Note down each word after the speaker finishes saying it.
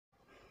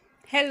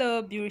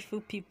Hello beautiful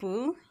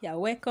people, you're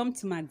welcome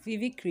to my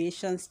Vivi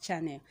Creations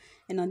channel.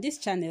 And on this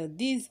channel,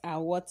 these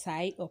are what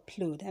I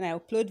upload, and I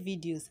upload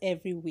videos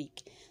every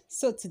week.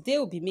 So today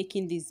we'll be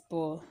making this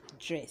ball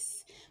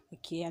dress.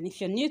 Okay, and if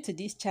you're new to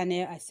this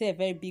channel, I say a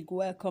very big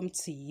welcome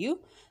to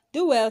you.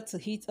 Do well to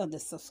hit on the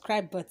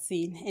subscribe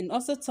button and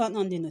also turn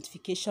on the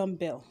notification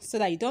bell so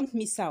that you don't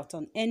miss out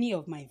on any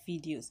of my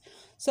videos.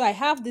 So I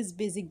have this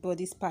basic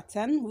bodice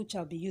pattern which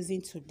I'll be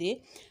using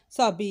today.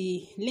 So I'll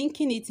be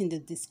linking it in the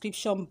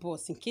description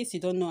box in case you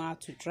don't know how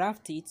to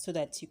draft it, so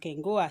that you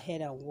can go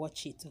ahead and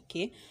watch it.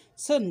 Okay,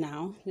 so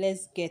now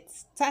let's get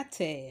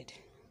started.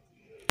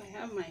 I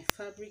have my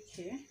fabric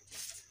here.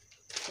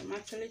 I'm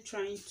actually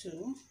trying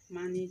to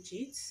manage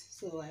it,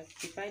 so I've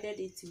divided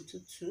it into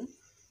two,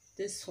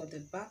 this for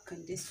the back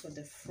and this for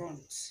the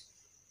front.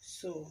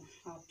 So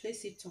I'll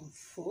place it on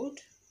fold.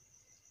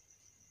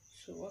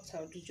 So what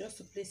I'll do, just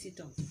to place it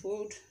on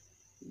fold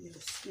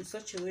in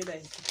such a way that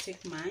it will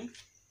take my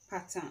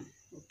pattern.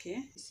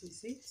 Okay, this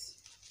is it,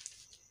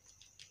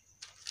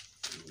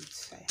 and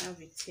I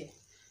have it here.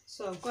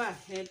 So I'll go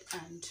ahead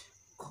and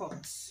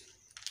cut.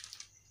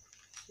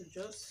 So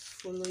just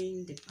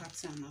following the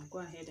pattern, I'll go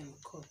ahead and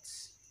cut.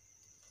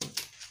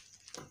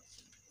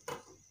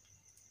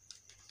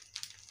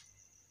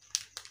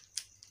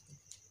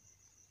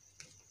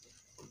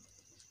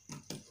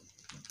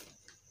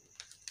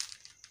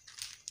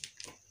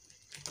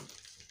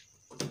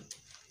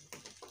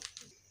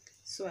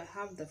 So I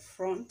have the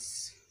front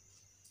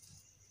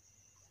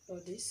for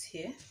this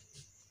here.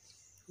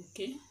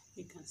 Okay,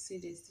 you can see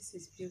this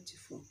is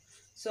beautiful.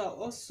 So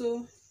I'll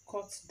also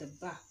cut the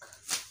back.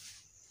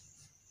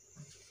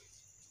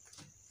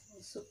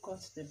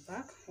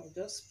 I'll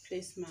just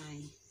place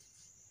my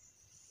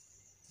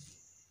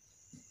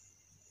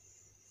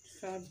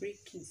fabric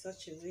in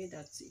such a way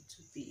that it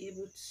will be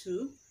able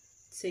to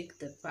take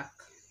the back.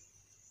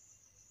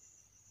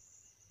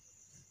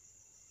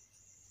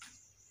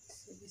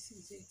 So this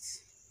is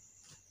it.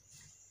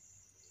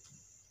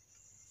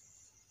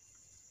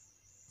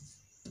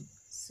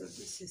 So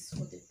this is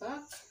for the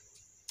back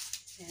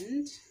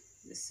and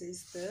this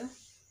is the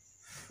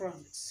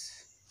front.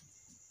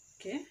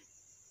 Okay,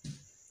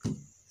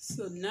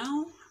 so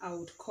now I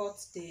would cut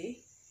the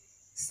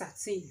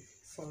satin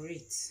for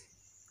it.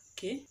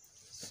 Okay,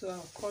 so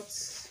I'll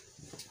cut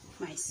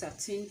my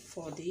satin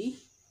for the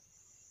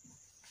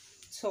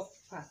top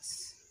part.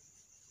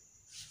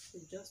 So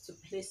just to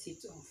place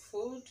it on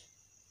fold,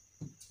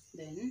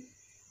 then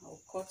I'll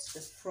cut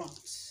the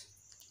front.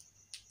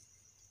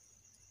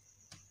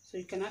 So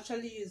you can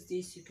actually use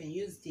this, you can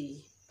use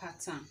the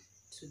pattern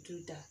to do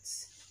that.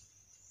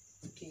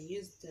 You can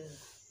use the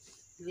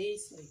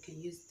lace or you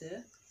can use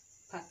the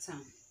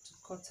pattern to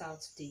cut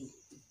out the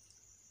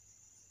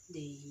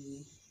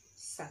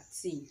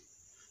satin.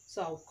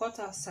 So I'll cut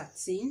out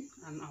satin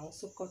and I'll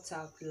also cut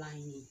out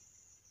lining.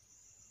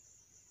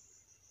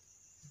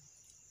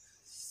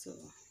 So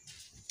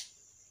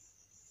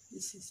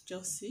this is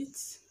just it.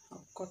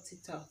 I'll cut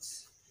it out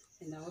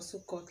and I also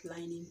cut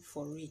lining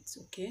for it.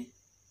 Okay,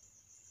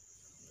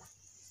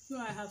 so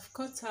I have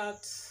cut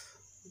out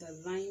the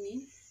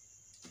lining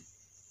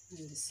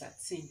and the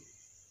satin.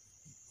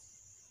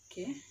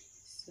 Okay,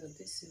 so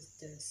this is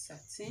the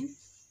satin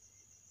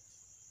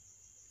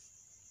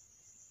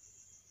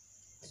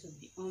to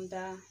be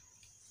under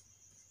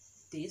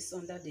this,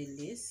 under the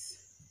lace,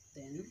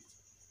 then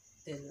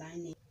the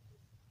lining.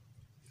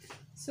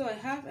 So I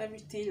have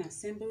everything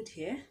assembled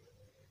here.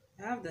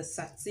 I have the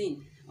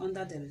satin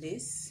under the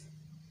lace,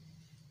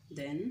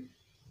 then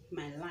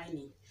my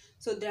lining.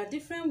 So there are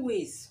different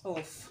ways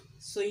of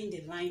sewing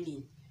the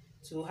lining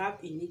to have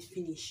a neat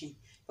finishing,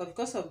 but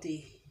because of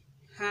the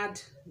hard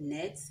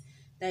net,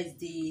 that is,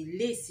 the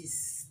lace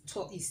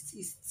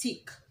is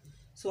thick,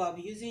 so I'll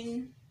be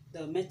using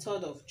the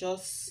method of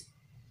just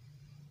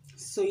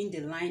sewing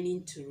the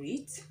lining to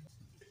it.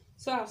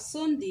 So I've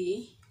sewn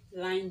the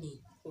lining.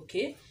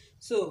 Okay,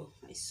 so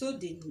I sew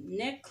the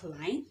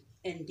neckline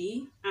and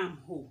the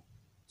armhole.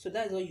 So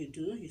that's what you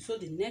do. You sew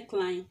the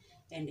neckline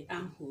and the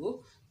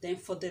armhole. Then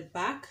for the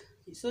back,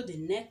 you sew the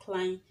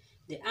neckline,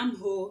 the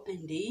armhole,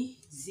 and the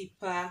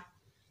zipper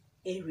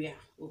area.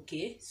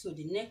 Okay, so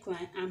the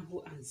neckline,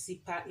 armhole, and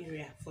zipper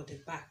area for the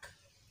back.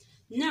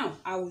 Now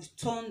I will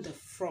turn the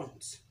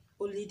front,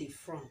 only the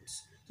front.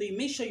 So you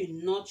make sure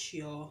you notch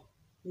your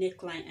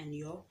neckline and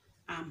your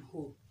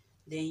armhole,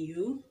 then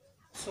you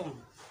turn.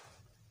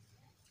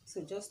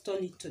 So just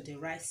turn it to the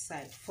right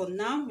side. For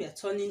now we are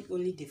turning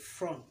only the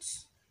front.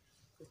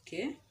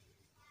 Okay,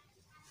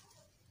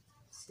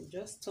 so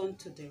just turn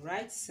to the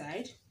right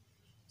side.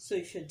 So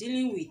if you're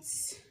dealing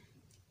with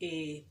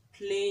a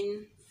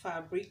plain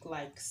fabric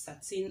like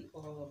satin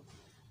or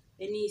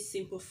any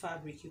simple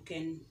fabric, you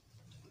can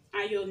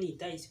iron it,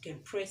 that is, you can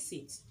press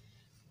it,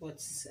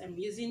 but I'm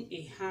using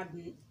a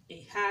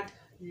hard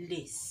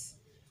lace,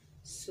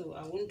 so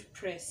I won't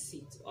press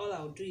it. All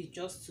I'll do is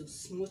just to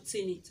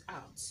smoothen it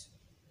out.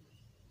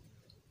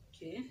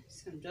 Okay,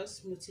 so I'm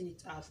just smoothing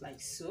it out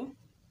like so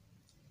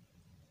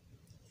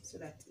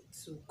that it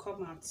will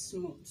come out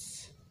smooth.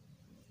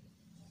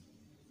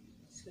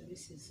 So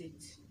this is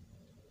it.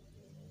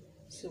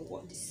 So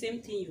what the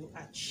same thing you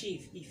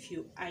achieve if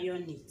you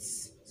iron it.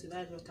 So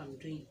that's what I'm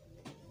doing.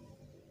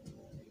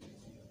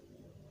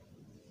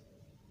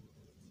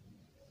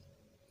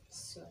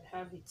 So I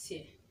have it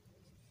here.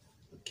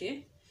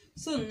 Okay,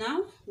 so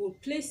now we'll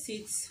place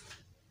it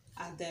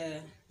at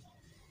the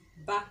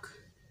back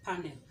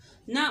panel.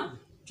 Now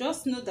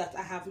just know that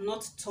I have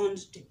not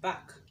turned the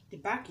back. The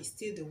back is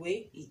still the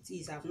way it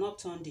is. I've not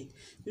turned it.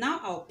 Now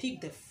I'll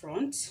pick the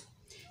front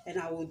and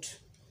I would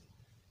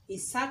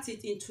insert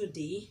it into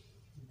the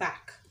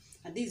back,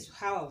 and this is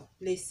how I'll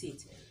place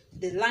it.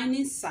 The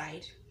lining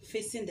side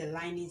facing the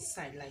lining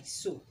side, like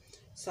so.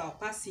 So I'll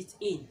pass it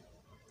in.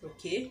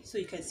 Okay, so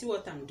you can see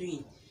what I'm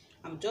doing.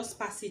 I'll just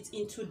pass it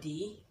into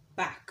the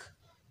back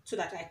so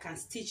that I can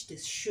stitch the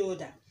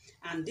shoulder,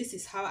 and this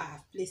is how I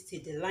have placed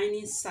it, the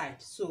lining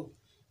side. So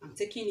I'm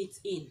taking it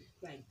in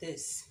like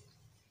this.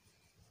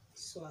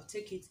 So I'll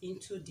take it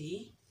into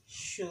the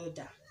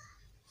shoulder.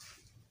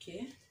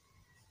 Okay,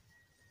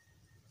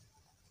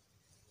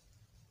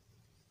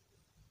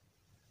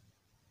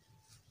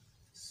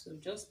 so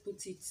just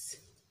put it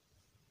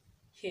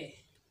here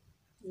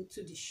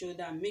into the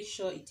shoulder and make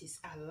sure it is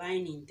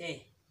aligning there.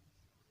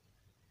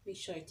 Make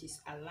sure it is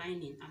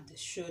aligning at the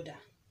shoulder.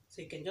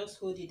 So you can just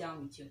hold it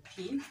down with your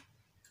pin.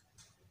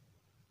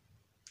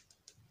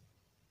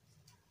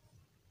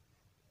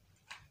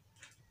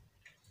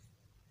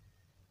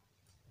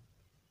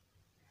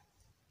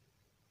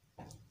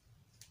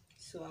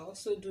 So I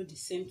also do the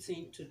same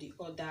thing to the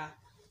other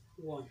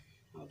one.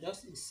 I'll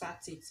just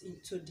insert it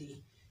into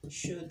the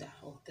shoulder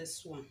of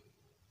this one.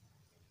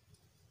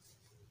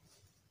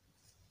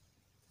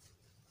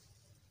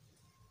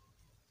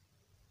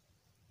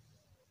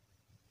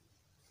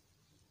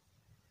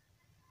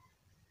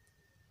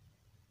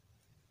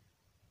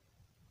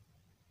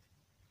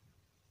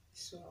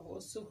 So I'll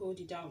also hold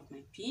it down with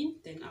my pin,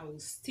 then I will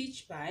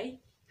stitch by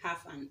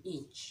 1/2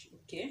 inch.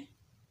 Okay,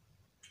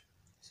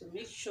 so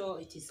make sure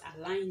it is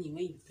aligning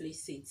when you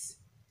place it.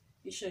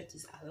 Make sure it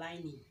is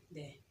aligning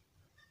there.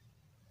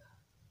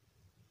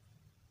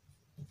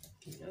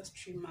 You can just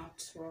trim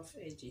out rough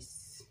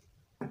edges.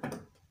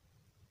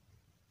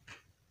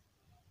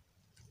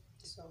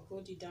 So I'll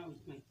hold it down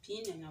with my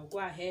pin and I'll go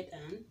ahead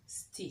and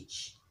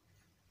stitch.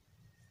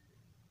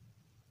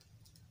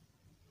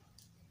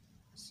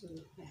 So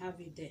I have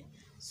it there.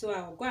 So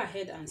I'll go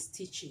ahead and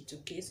stitch it.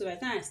 Okay, so by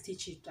the time I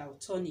stitch it, I'll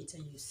turn it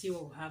and you see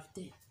what we have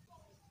there.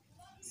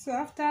 So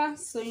after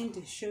sewing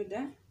the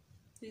shoulder,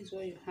 this is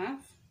what you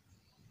have.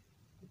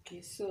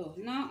 Okay, so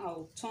now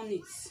I'll turn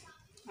it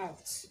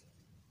out.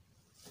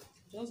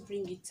 Just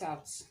bring it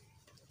out.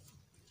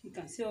 You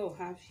can see what we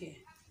have here.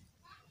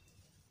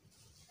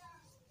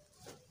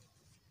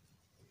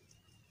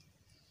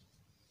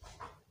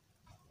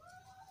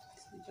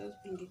 So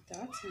just bring it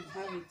out and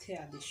have it here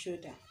at the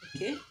shoulder.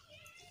 Okay,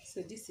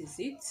 so this is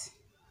it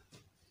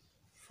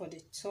for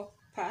the top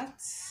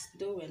part,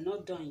 though we're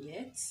not done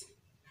yet.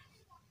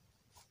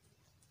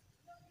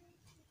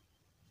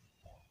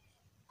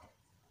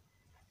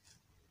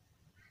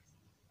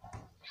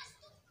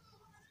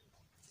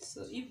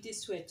 So if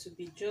this were to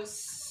be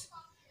just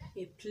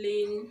a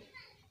plain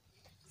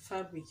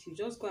fabric, you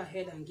just go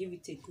ahead and give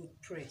it a good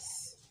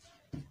press.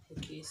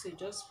 Okay, so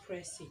just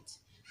press it.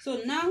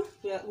 So now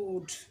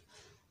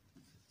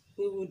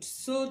we would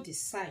sew the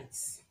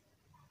sides.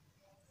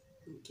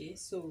 Okay,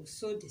 so we'll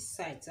sew the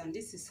sides, and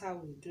this is how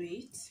we'll do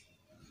it.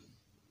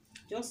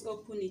 Just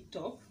open it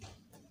up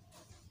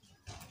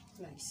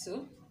like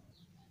so.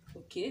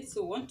 Okay,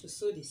 so we want to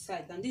sew the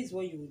sides, and this is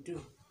what you will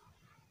do.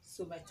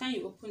 So by the time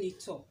you open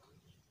it up,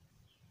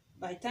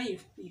 by the time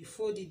you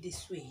fold it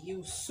this way,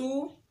 you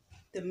sew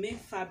the main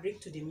fabric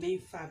to the main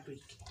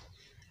fabric,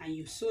 and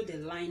you sew the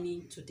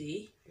lining to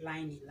the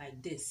lining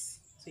like this.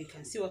 So you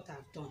can see what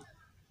I've done.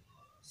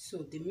 So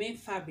the main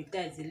fabric,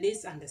 that is the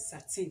lace and the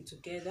satin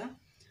together,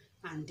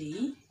 and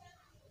the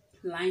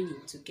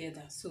lining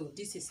together. So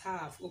this is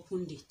how I've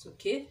opened it.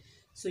 Okay,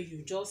 so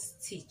you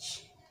just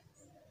stitch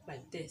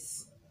like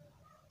this.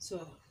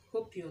 So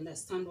hope you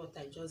understand what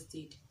I just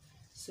did.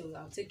 So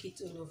I'll take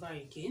it all over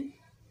again.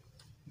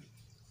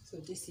 So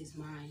this is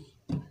my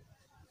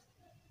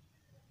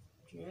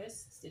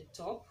dress, the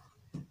top.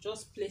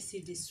 Just place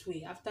it this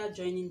way after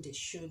joining the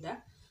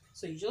shoulder.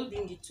 So you just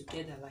bring it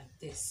together like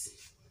this.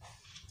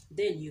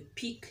 Then you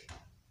pick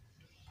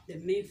the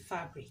main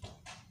fabric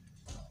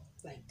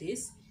like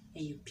this,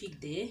 and you pick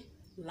the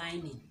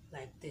lining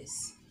like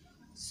this.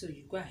 So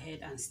you go ahead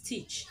and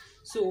stitch.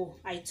 So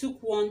I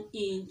took 1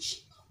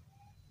 inch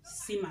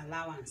seam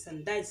allowance,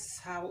 and that's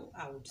how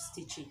I would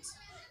stitch it.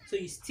 So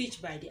you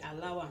stitch by the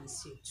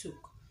allowance you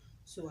took.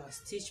 So I'll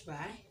stitch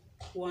by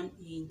 1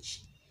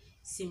 inch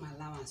seam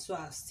allowance. So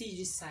I'll stitch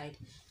this side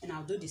and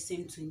I'll do the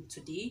same thing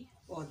to the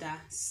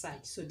other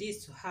side. So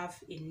this to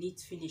have a neat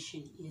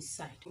finishing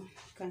inside. You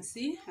can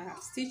see I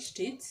have stitched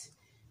it,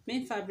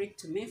 main fabric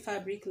to main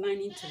fabric,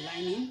 lining to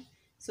lining.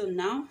 So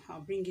now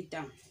I'll bring it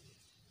down.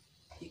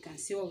 You can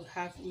see what we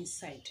have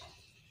inside.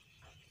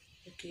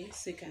 Okay,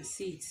 so you can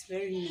see it's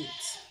very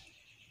neat.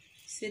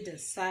 see the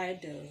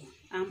side, the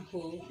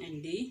armhole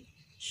and the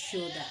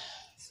shoulder,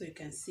 so you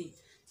can see.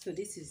 So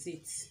this is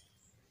it.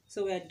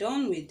 So we are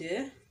done with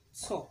the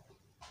top.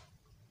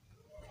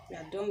 We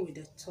are done with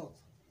the top.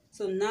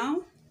 So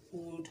now we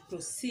would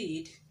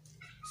proceed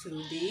to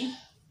the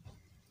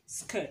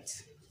skirt.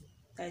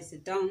 That is the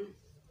down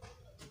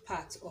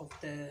part of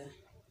the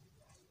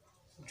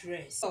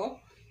dress.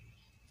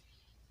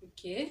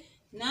 Okay,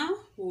 now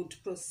we would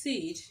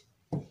proceed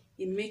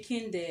in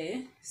making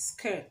the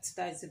skirt.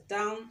 That is the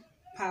down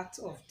part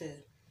of the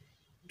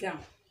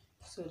gown.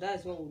 So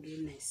that's what we'll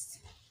do next.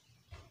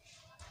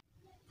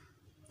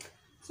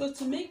 So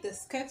to make the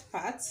skirt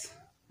part,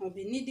 I'll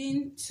be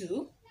needing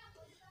two.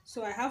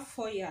 So I have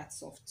 4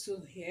 yards of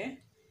two here,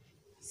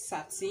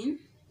 satin,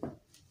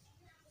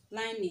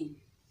 lining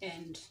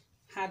and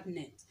hard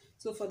net.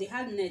 So for the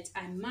hard net,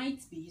 I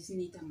might be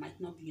using it, I might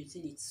not be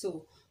using it.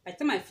 So by the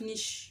time I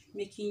finish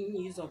making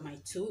use of my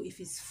two, if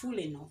it's full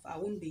enough, I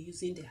won't be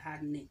using the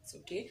hard net,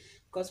 okay?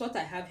 Because what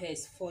I have here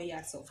is 4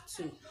 yards of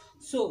two.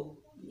 So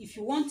if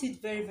you want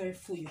it very, very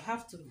full, you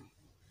have to,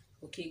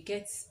 okay,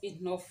 get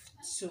enough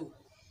two,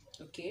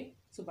 okay?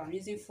 So I'm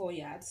using 4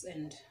 yards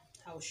and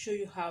I'll show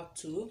you how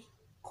to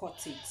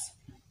cut it.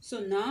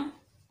 So now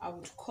I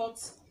would cut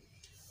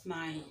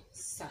my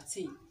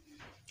satin.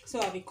 So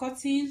I'll be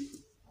cutting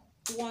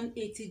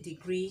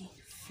 180-degree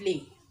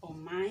flay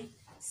on my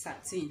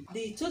satin.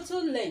 The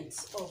total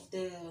length of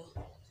the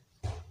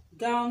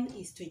gown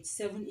is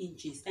 27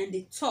 inches and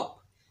the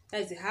top,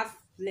 that is the half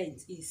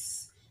length,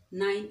 is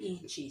 9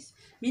 inches,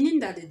 meaning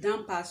that the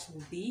down part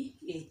will be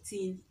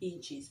 18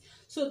 inches.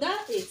 So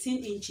that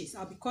 18 inches,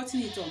 I'll be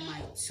cutting it on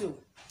my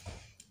two.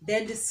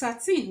 Then the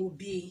satin will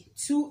be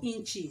 2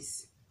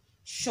 inches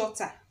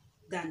shorter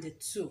than the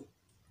two,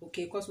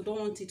 okay, because we don't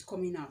want it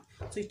coming out.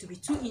 So it will be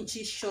 2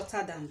 inches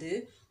shorter than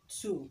the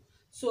two.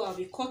 So I'll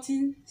be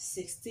cutting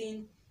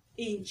 16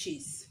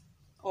 inches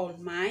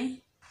on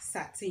my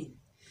satin.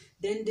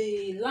 Then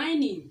the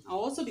lining, I'll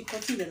also be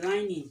cutting the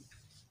lining.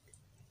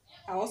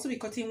 I'll also be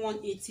cutting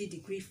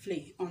 180-degree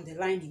flay on the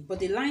lining, but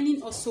the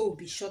lining also will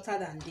be shorter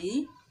than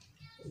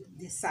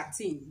the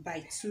satin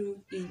by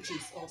 2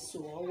 inches also,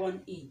 or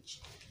 1 inch.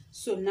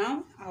 So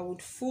now I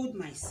would fold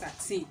my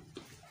satin.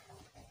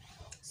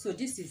 So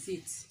this is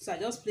it. So I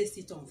just placed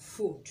it on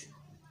fold,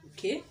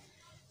 okay?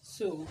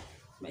 So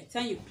by the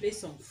time you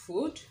place on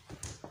fold,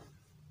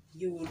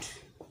 you would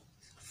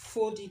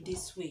fold it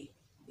this way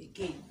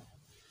again,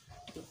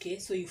 okay?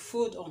 So you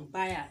fold on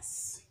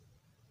bias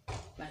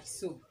like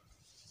so.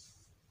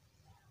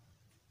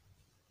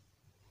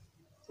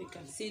 So you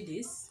can see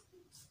this.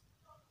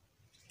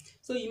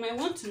 So you might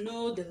want to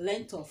know the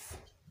length of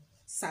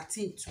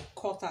satin to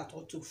cut out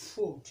or to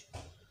fold.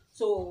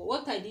 So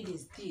what I did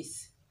is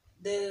this: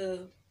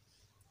 the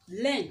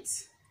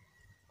length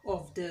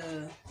of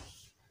the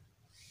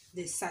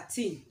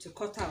satin to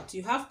cut out,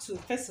 you have to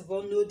first of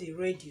all know the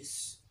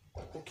radius,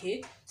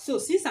 okay? So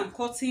since I'm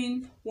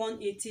cutting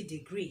 180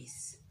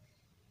 degrees,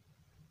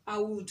 I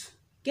would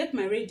get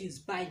my radius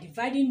by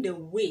dividing the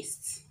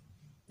waist,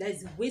 that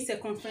is the waist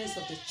circumference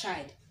of the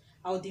child.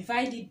 I'll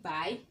divide it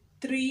by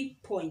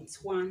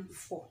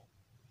 3.14.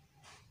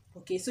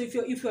 Okay, so if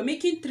you're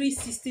making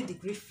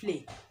 360-degree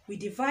flay, we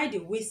divide the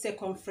waist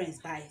circumference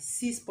by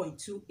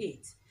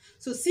 6.28.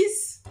 So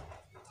since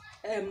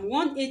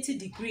 180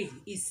 degree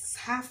is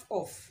half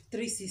of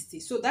 360,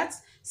 so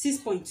that's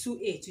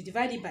 6.28. You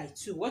divide it by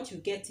 2, what you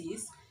get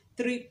is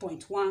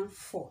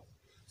 3.14.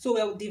 So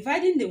we're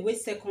dividing the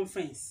waist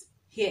circumference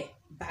here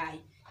by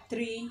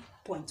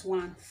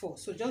 3.14.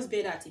 So just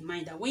bear that in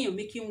mind, that when you're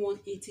making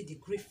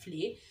 180-degree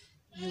flay,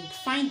 you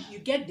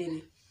get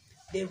the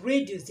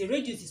radius. The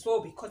radius is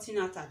what we'll be cutting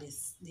out at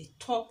the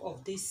top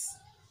of this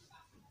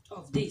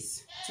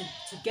to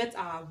get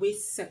our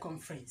waist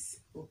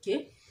circumference,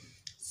 okay?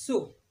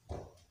 So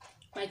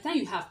by the time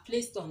you have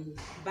placed on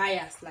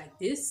bias like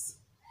this,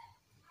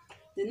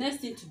 the next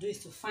thing to do is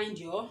to find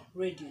your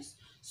radius.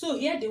 So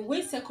here the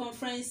waist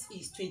circumference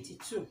is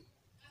 22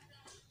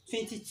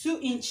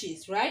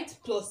 inches, right?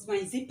 Plus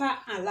my zipper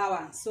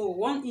allowance. So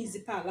 1 inch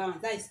zipper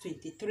allowance, that is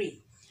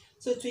 23.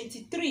 So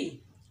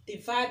 23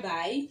 divided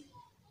by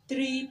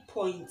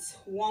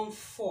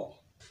 3.14,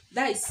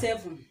 that is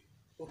 7.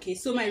 Okay,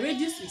 so my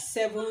radius is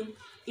 7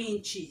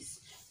 inches.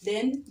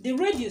 Then the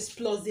radius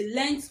plus the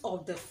length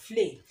of the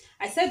flay.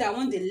 I said I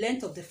want the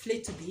length of the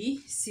flay to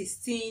be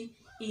 16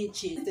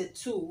 inches. The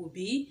two will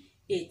be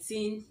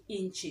 18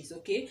 inches,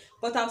 okay?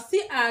 But I'll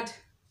still add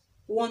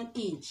 1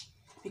 inch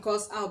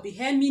because I'll be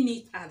hemming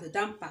it at the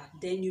down part.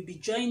 Then you'll be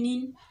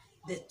joining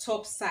the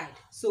top side.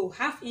 So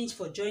 ½ inch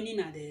for joining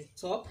at the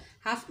top,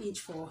 ½ inch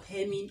for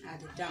hemming at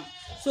the down.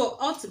 So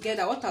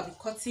altogether, what I'll be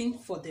cutting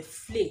for the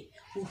flay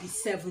will be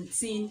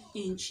 17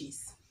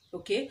 inches.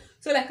 Okay,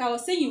 so like I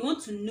was saying, you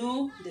want to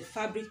know the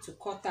fabric to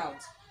cut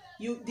out.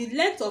 The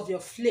length of your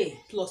flay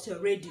plus your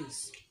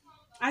radius,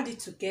 add it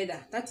together.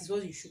 That is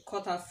what you should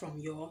cut out from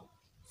your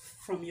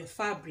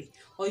fabric.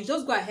 Or you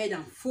just go ahead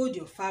and fold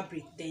your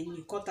fabric, then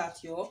you cut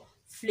out your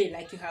flay,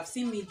 like you have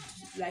seen me,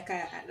 like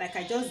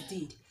I just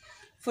did.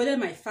 Folded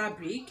my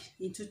fabric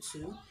into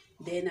two,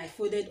 then I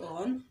folded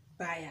on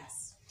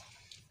bias.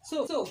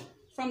 So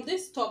from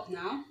this top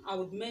now, I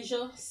would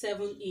measure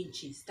 7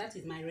 inches. That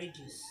is my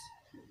radius.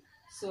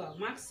 So I'll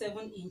mark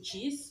 7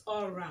 inches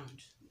all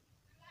round.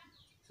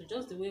 So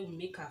just the way we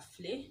make our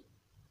flay.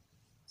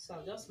 So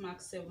I'll just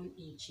mark 7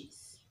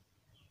 inches.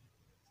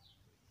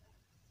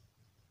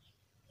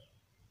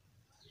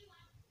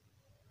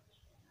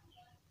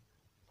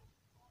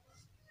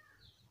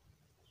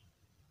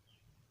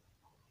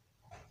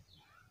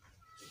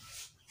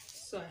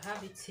 So I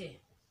have it here.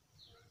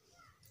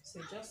 So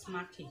just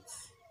mark it.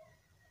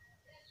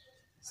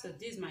 So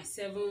this is my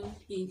 7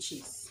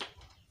 inches.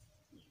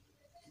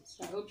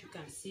 So I hope you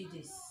can see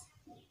this.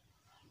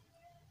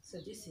 So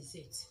this is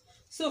it.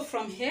 So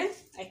from here,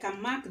 I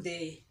can mark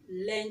the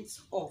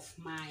length of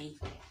my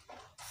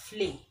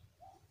flay.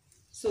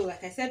 So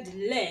like I said,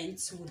 the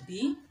length would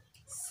be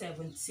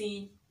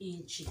 17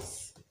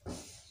 inches.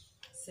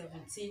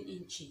 17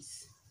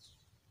 inches.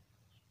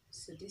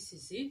 So this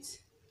is it.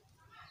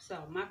 So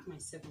I'll mark my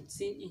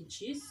 17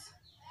 inches.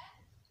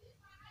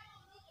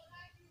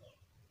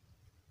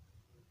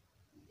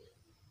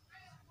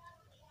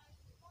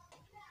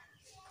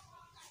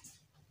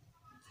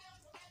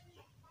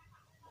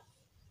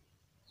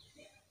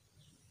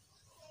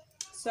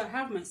 So I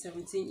have my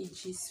 17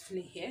 inches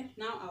flay here.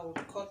 Now I will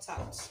cut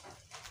out.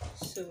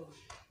 So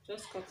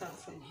just cut out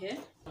from here,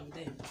 from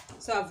there.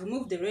 So I've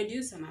removed the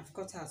radius and I've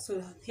cut out.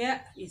 So here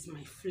is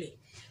my flay.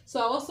 So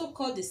I also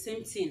cut the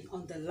same thing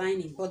on the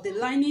lining, but the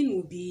lining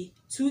will be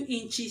 2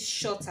 inches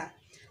shorter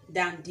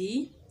than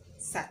the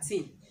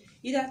satin.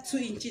 Either 2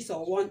 inches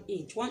or 1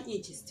 inch. 1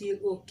 inch is still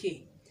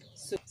okay.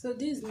 So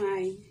this is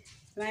my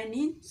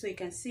lining. So you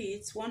can see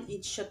it's 1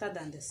 inch shorter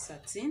than the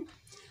satin.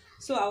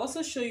 So I'll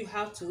also show you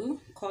how to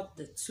cut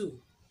the two.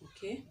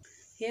 Okay,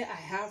 here I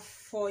have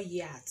 4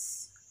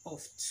 yards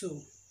of two,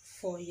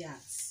 4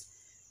 yards.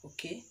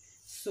 Okay,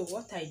 so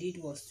what I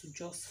did was to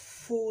just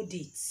fold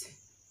it.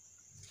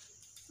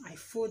 I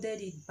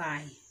folded it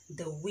by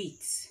the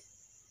width.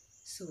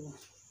 So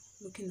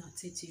looking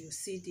at it, you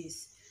see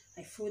this.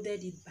 I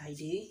folded it by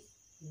the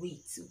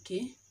width.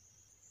 Okay,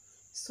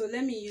 so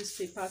let me use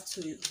paper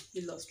to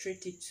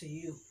illustrate it to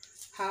you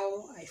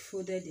how I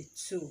folded the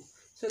two.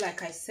 So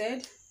like I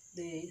said,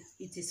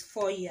 it is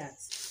 4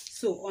 yards.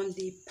 So on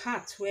the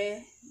part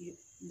where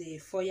the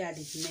 4 yard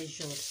is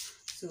measured,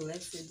 so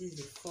let's say this is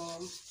the 4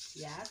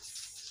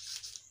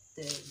 yards,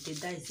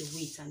 that is the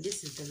width, and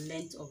this is the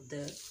length of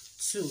the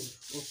two.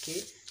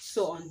 Okay,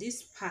 so on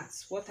this part,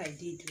 what I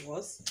did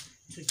was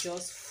to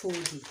just fold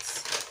it.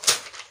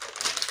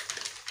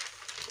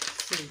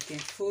 So you can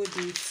fold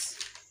it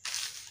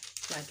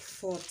like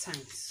 4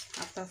 times.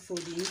 After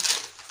folding,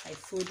 I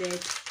folded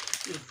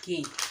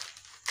again.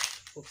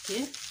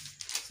 Okay,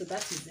 so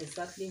that is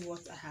exactly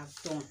what I have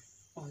done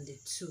on the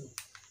two.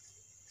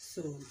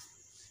 So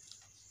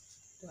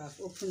I've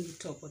opened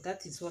it up, but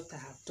that is what I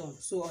have done.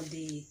 So on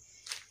the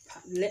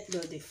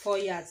 4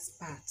 yards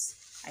part,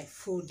 I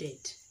folded,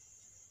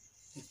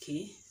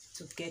 okay,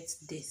 to get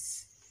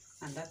this,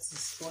 and that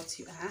is what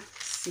you are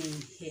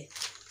seeing here.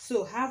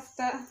 So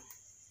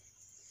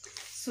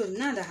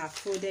now that I have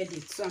folded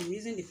it, so I'm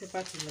using the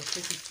paper to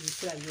illustrate it to you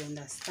so that you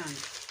understand.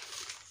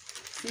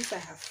 Since I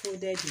have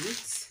folded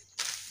it,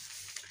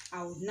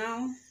 I will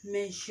now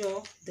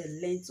measure the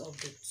length of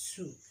the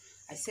two.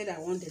 I said I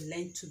want the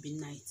length to be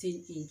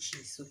 19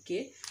 inches.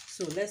 Okay,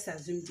 so let's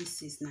assume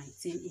this is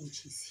 19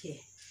 inches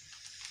here.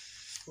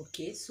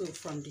 Okay, so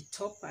from the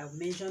top I'll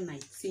measure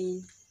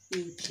 19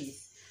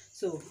 inches.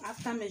 So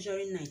after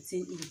measuring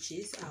 19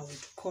 inches, I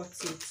would cut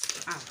it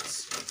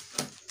out.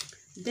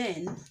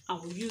 Then I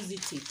will use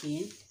it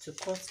again to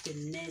cut the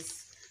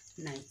next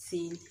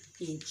 19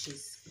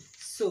 inches.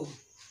 So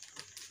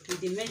with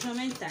the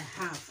measurement I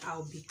have,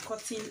 I'll be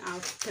cutting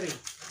out 3.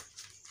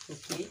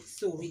 Okay,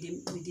 so with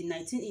the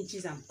 19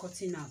 inches I'm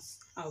cutting out,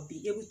 I'll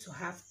be able to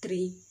have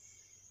 3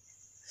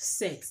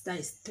 sets, that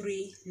is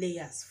 3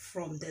 layers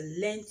from the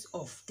length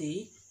of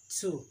the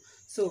two.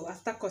 So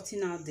after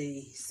cutting out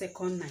the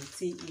second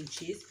 19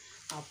 inches,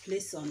 I'll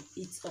place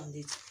it on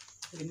the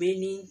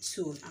remaining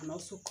 2 and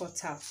also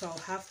cut out. So I'll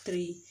have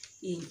 3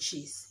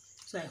 inches.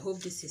 So I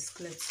hope this is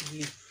clear to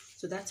you.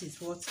 So that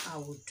is what I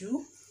will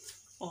do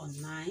on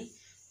my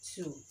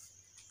 2.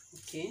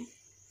 Okay,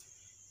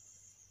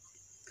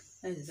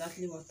 that's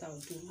exactly what I'll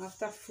do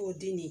after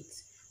folding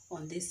it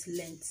on this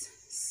length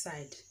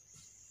side,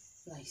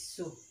 like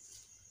so.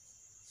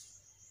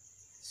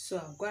 So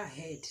I'll go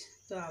ahead,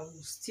 so I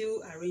will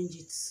still arrange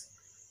it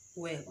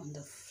well on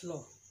the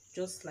floor,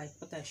 just like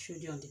what I showed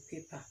you on the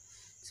paper.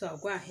 So I'll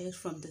go ahead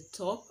from the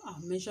top.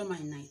 I'll measure my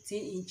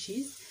 19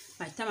 inches.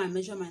 By the time I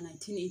measure my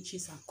 19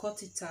 inches and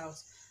cut it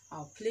out,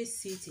 I'll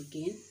place it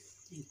again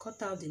and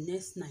cut out the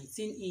next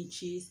 19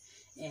 inches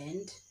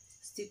and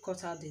still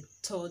cut out the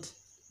third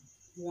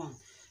one.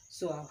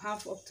 So I'll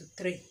have up to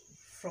 3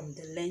 from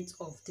the length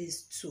of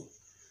these 2.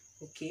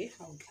 Okay,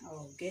 I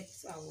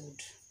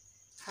would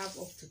have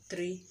up to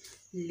 3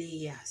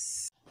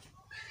 layers.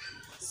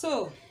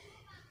 So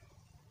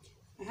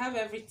I have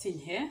everything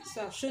here.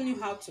 So I've shown you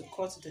how to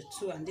cut the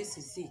 2, and this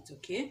is it.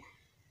 Okay,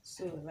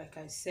 So like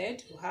I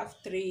said, we have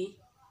 3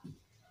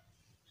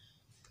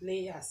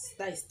 layers,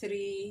 that is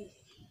 3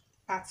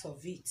 parts of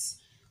it.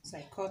 So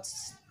I cut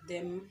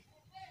them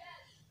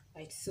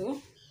like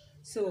so.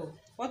 So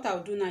what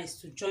I'll do now is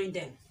to join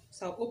them.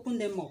 So I'll open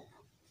them up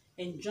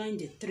and join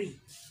the 3.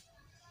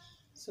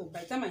 So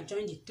by the time I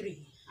join the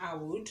 3, I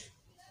would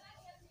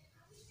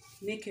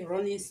make a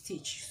running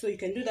stitch. So you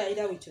can do that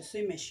either with your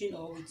sewing machine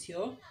or with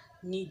your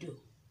needle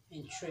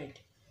and thread.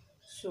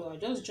 So I'll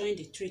just join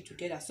the 3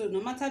 together. So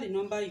no matter the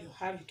number you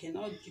have, you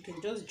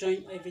can just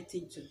join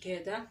everything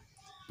together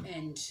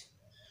and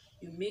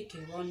you make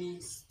a running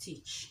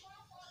stitch.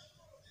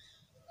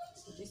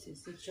 So this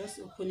is it, just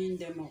opening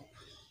them up.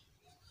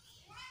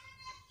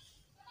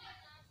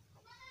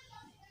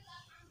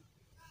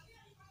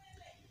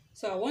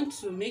 So I want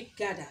to make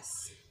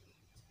gathers.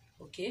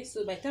 Okay,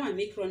 so by the time I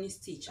make running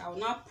stitch, I will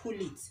now pull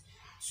it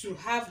to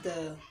have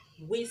the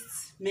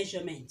waist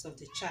measurement of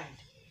the child.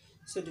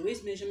 So the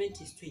waist measurement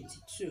is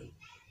 22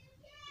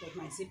 of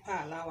my zipper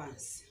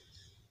allowance.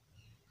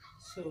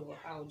 So what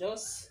I'll do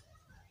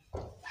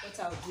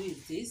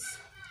is this,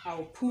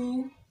 I'll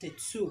pull the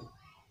 2,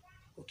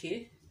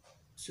 okay,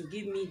 to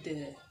give me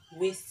the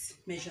waist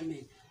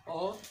measurement,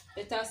 or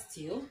better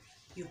still,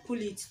 you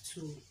pull it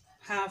to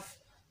have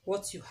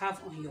what you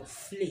have on your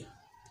flay.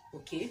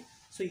 Okay,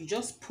 so you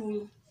just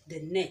pull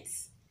the net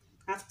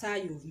after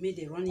you've made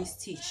a running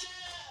stitch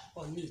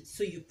on it.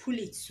 So you pull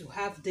it to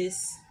have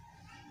this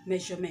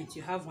measurement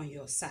you have on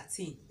your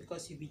satin,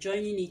 because you'll be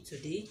joining it to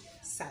the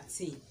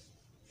satin.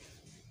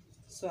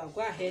 So I'll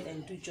go ahead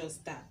and do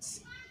just that.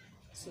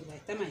 So by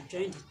the time I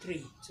join the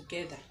 3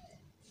 together,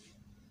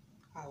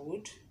 I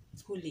would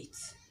pull it.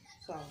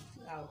 So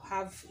I'll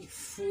have a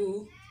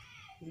full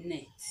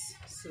net.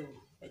 So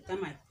by the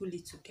time I pull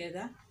it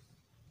together,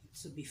 it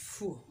will be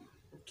full.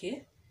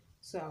 Okay,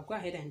 so I'll go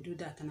ahead and do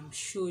that and I'll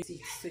show it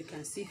so you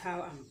can see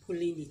how I'm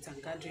pulling it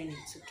and gathering it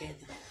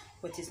together.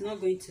 But it's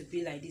not going to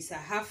be like this. I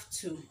have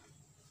to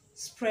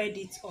spread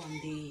it on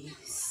the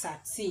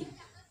satin.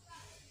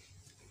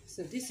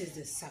 So this is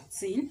the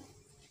satin,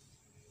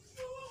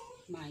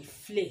 my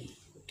flay.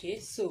 Okay,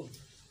 so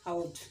I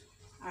would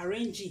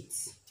arrange it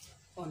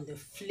on the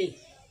flay.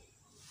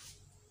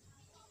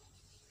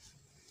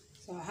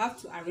 So I have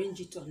to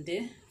arrange it on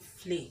the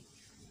flay.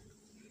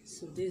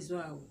 So this is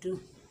what I'll do.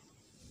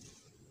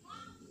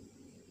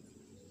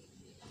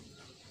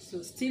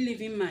 So still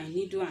leaving my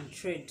needle and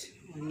thread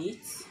on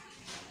it,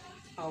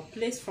 I'll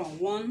place from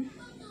one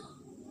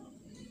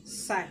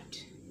side.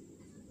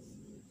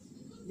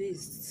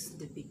 This is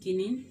the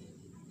beginning.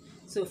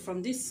 So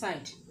from this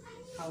side,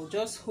 I'll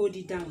just hold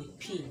it down with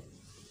pin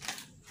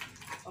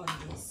on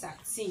the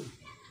satin.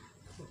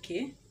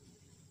 Okay,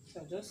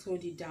 so I'll just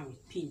hold it down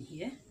with pin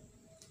here.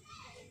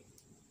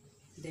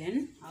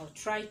 Then I'll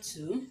try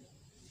to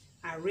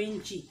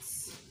arrange it.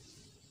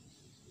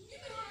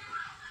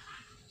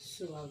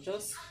 So I'll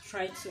just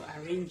try to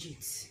arrange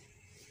it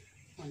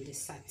on the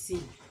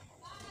satin.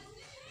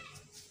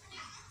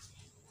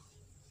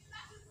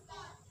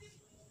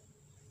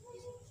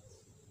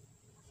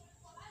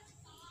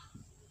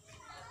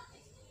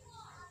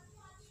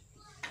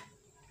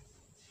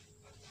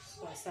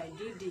 So as I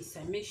do this,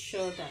 I make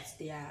sure that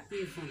they are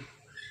even.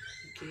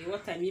 Okay,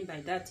 what I mean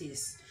by that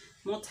is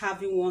not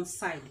having one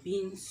side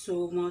being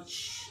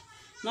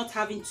not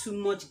having too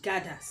much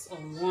gathers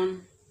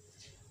on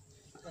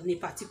a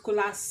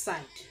particular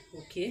side.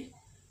 Okay,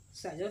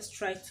 so I just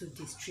try to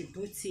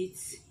distribute it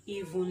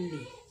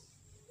evenly.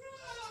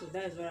 So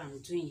that's what I'm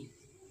doing,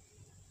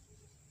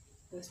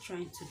 just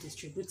trying to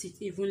distribute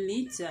it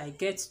evenly till I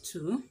get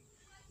to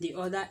the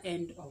other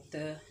end of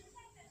the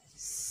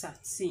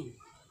satin.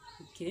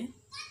 Okay,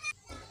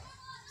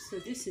 so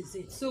this is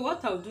it. So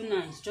what I'll do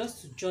now is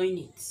just to join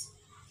it.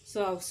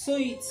 So I'll sew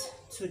it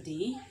to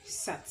the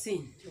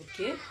satin.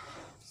 Okay,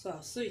 so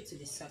I'll sew it to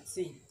the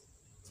satin.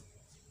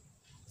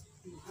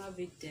 You have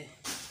it there,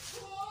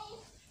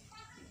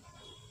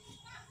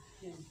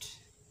 and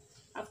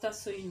after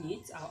sewing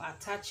it, I'll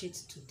attach it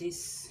to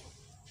this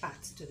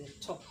part, to the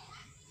top.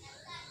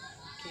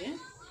 Okay,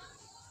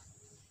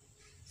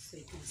 so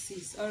you can see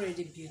it's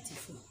already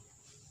beautiful.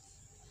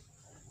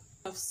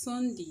 I've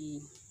sewn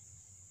the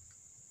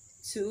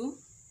 2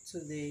 to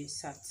the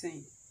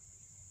satin.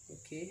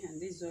 Okay,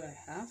 and this is what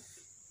I have.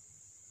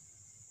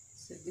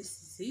 So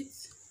this is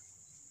it.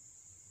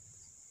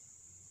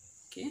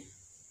 Okay,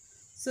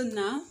 so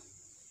now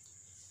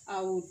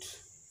I would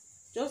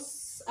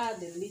just add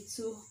a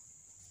little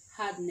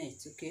hard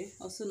net, okay,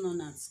 also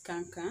known as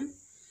cancan.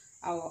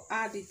 I will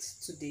add it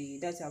to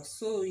I'll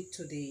sew it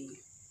to the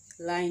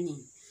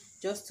lining,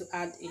 just to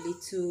add a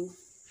little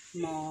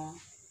more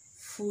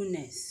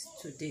fullness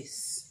to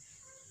this.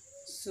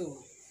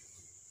 So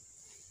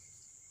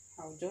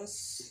I'll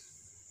just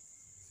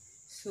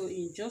sew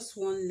in just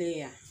one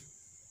layer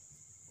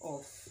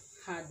of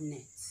hard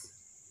net.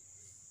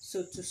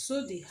 So to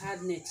sew the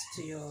hard net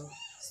to your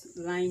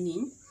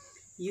lining,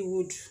 you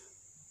would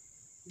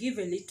give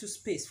a little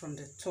space from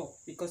the top,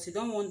 because you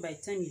don't want, by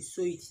the time you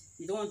sew it,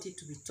 you don't want it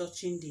to be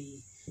touching the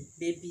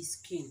baby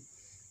skin.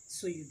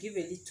 So you give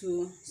a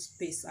little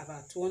space,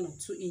 about 1 or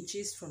 2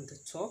 inches from the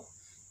top,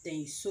 then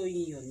you sew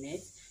in your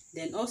net.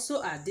 Then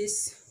also at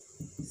this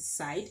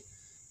side,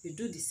 you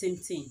do the same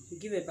thing. You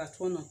give about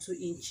 1 or 2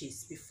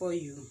 inches before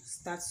you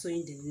start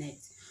sewing the net,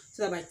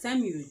 so that by the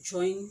time you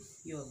join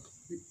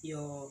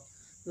your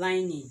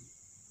lining,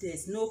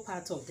 there's no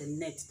part of the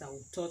net that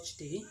will touch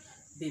the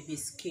baby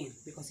skin,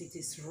 because it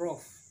is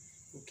rough.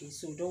 Okay,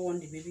 so you don't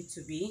want the baby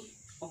to be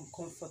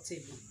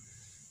uncomfortable.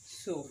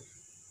 So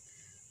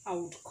I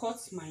would cut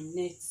my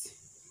net.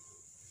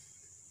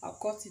 I'll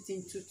cut it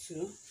into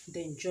 2,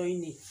 then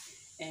join it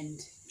and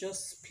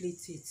just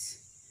split it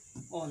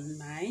on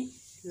my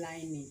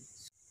lining.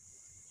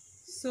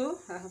 So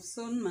I have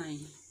sewn my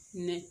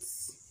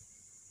nets.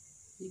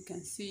 You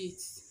can see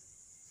it,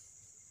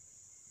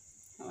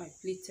 how I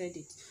pleated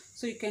it.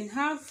 So you can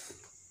have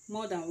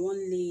more than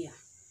 1 layer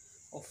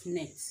of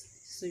net.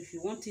 So if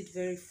you want it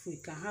very full, you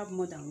can have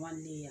more than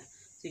 1 layer.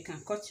 So you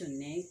can cut your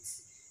net.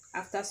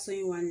 After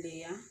sewing 1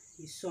 layer,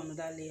 you sew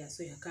another layer.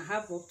 So you can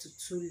have up to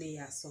 2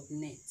 layers of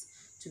net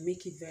to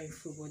make it very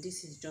full, but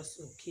this is just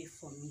okay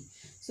for me.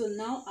 So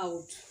now I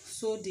would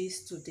sew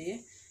this to the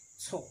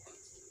top.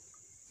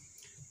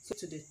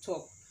 To the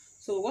top.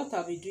 So what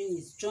I'll be doing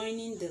is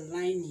joining the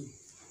lining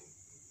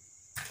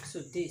to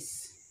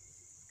this.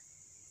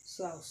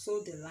 So I'll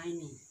sew the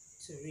lining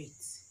to it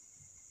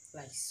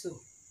like so.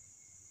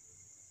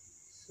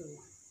 So you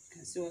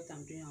can see what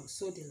I'm doing. I'll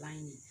sew the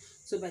lining.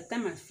 So by the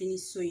time I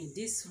finish sewing,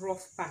 this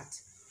rough part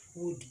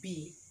would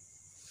be,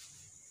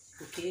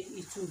 okay,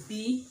 it will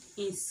be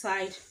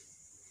inside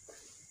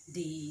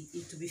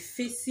it will be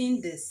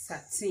facing the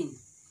satin,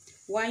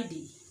 while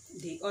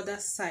the other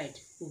side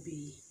will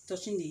be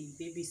touching the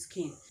baby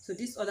skin. So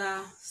this other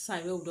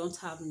side where we don't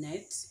have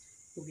net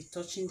will be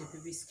touching the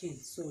baby skin,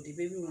 so the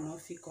baby will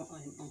not feel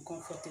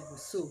uncomfortable.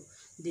 So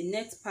the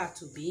net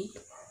part will be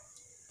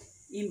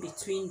in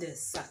between the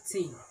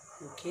satin,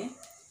 okay,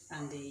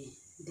 and the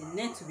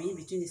net will be in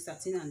between the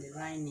satin and the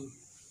lining.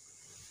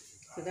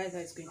 So that's how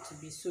it's going to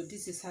be. So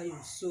this is how you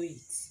sew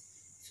it.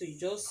 So you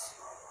just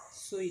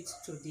sew it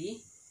to the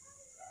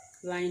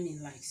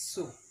lining like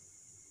so.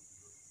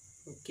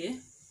 Okay,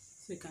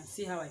 so you can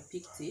see how I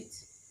picked it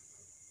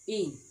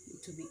in.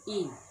 It will be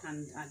in,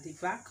 and at the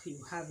back you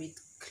have it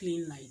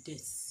clean like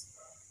this.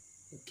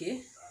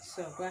 Okay,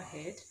 so I'll go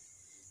ahead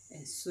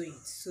and sew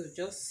it. So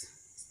just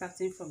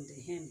starting from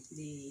the hem,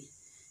 the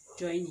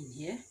joining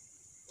here,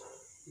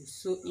 you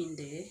sew in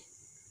the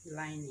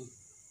lining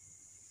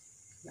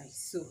like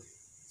so.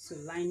 So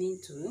lining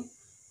to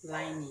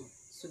lining.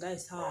 So that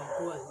is how I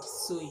go and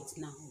sew it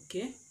now.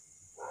 Okay,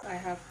 I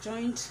have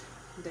joined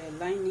the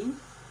lining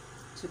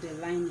to the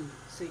lining,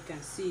 so you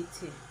can see it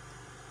here.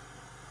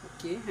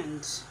 Okay,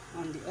 and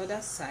on the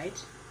other side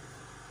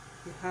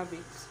you have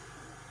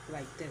it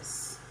like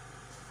this.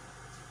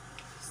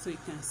 So you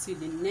can see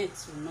the net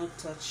will not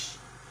touch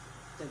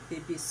the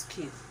baby's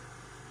skin.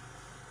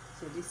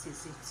 So this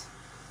is it.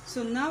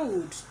 So now we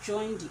would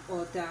join the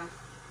other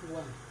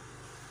one.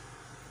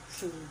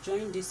 So we'll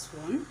join this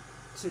one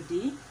to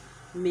the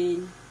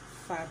main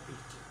fabric.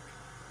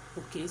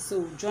 Okay, so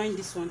we'll join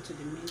this one to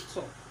the main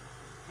top.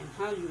 And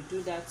how you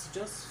do that,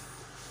 just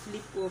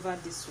flip over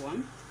this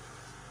one.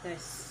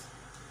 That's,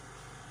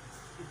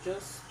 you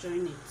just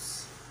join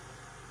it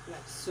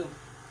like so.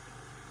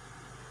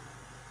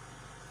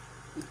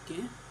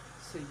 Okay,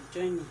 so you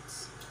join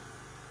it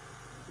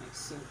like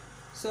so.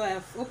 So I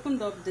have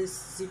opened up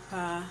this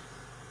zipper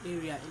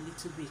area a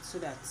little bit so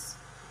that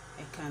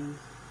I can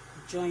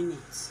join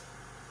it,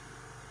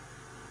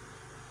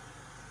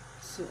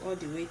 so all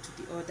the way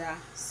to the other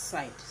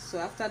side. So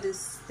after this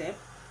step,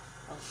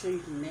 I'll show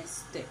you the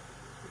next step.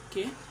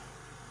 Okay,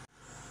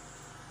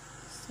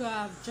 so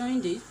I've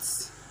joined it.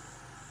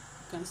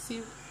 You can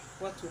see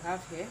what we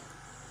have here.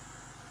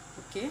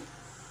 Okay,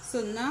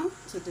 so now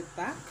to the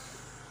back.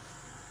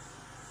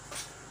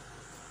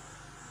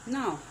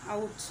 Now I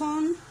will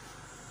turn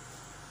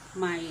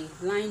my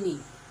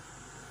lining.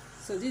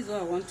 So this is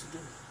what I want to do.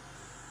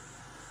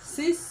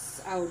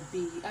 Since I will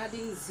be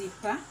adding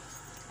zipper,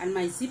 and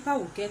my zipper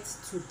will get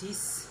to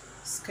this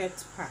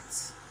skirt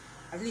part,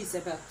 at least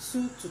about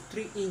 2 to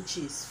 3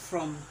 inches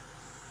from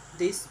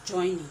this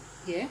joining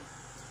here.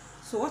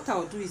 So what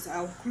I'll do is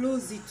I'll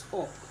close it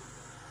up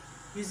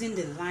using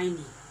the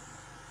lining.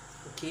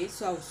 Okay,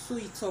 so I'll sew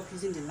it up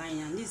using the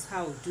lining, and this is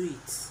how I'll do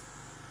it.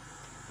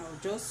 I'll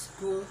just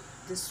go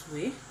this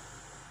way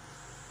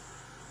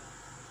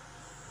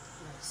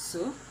like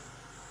so.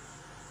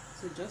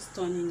 So just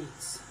turning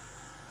it,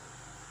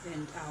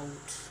 and I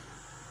would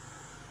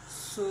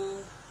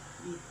sew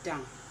it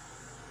down.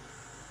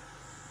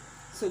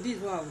 So this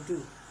is what I'll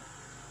do.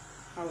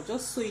 I'll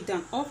just sew it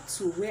down up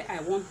to where I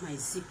want my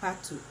zipper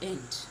to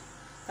end.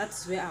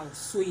 That's where I'll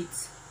sew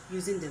it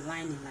using the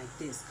lining like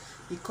this,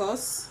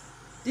 because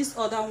these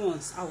other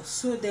ones I'll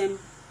sew them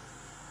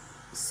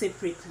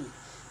separately.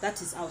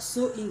 That is, I'll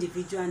sew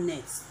individual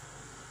nets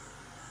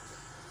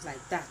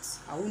like that.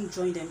 I won't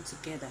join them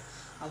together.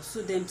 I'll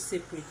sew them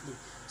separately.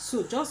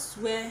 So just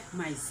where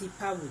my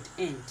zipper would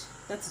end,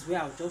 that is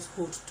where I'll just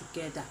hold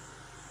together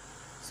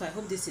So I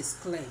hope this is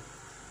clear.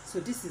 So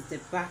this is the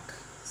back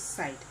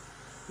side.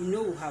 You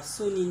know, we have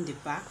sewn in the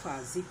back for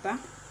our zipper.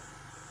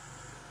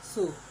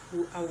 So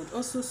I would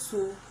also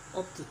sew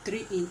up to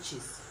 3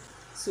 inches.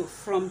 So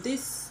from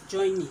this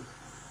joining,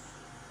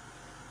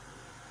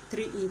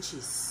 3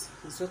 inches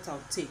is what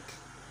I'll take.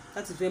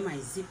 That is where my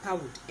zipper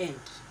would end.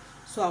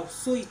 So I'll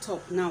sew it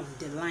up now with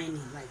the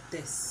lining like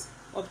this,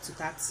 up to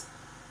that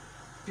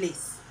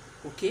place.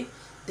 Okay,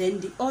 then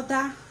the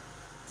other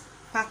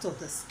part of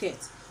the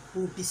skirt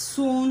will be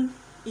sewn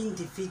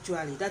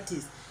individually. That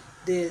is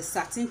the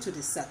satin to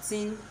the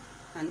satin,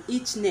 and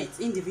each net,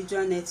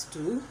 individual net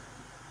to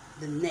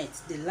the net,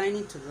 the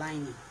lining to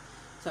lining.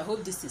 So I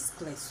hope this is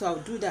clear. So I'll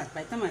do that.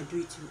 By the time I do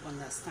it, you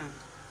understand.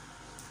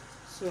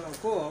 So I'll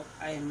go up,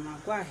 I'll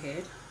go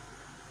ahead,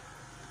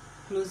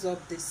 close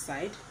up this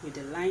side with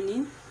the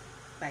lining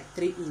by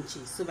 3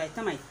 inches. So by the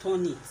time I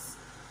turn it,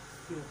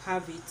 you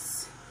have it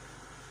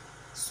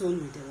sewn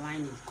with the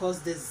lining.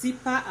 Because the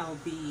zipper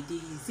the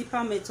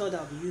zipper method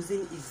I'll be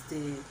using is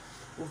the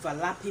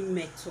overlapping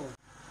method.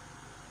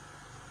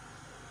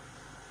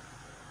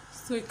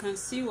 So you can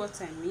see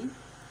what I mean.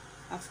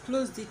 I've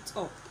closed it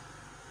up,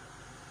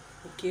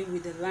 okay,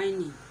 with the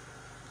lining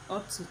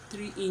up to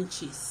 3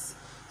 inches.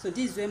 So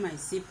this is where my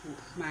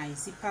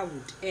zipper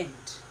would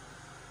end.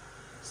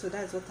 So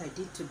that's what I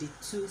did to the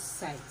 2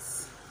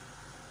 sides.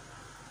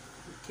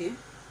 Okay,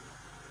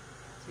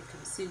 so you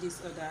can see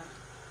this other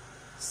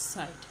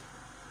side.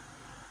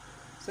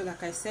 So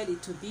like I said,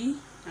 it will be,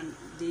 and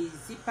the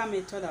zipper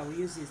method I will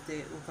use is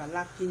the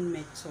overlapping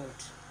method.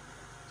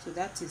 So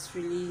that is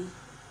really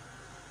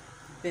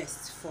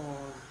best for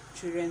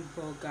children's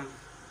ball gown,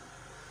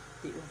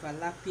 the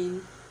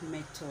overlapping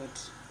method.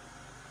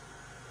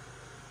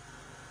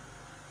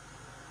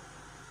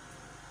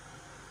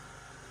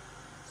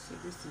 So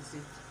this is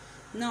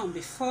it. Now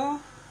before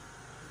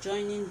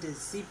joining the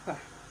zipper,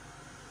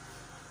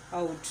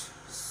 I would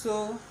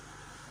sew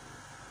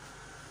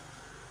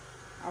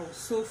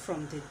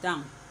from the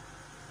down.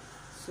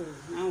 So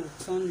now we'll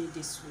turn it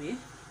this way.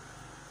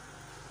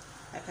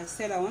 Like I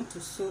said, I want to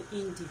sew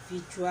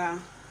individual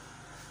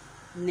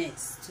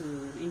nets to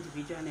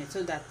individual nets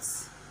so that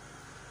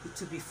it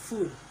will be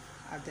full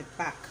at the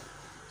back.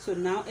 So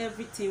now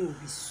everything will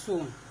be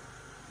sewn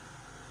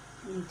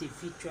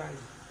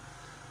individually.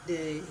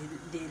 The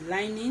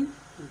lining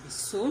will be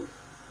sewn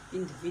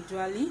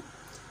individually.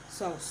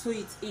 So I'll sew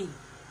it in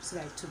so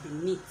that it will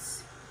be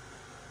neat.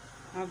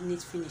 I have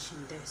neat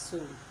finishing there. So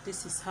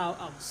this is how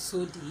I'll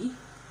sew the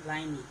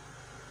lining.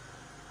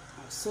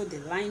 I'll sew the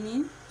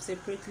lining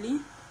separately.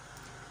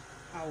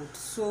 I would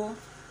sew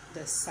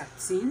the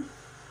satin.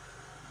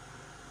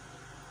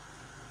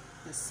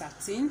 The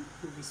satin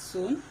will be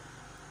sewn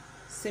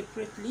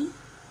separately.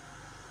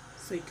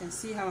 So you can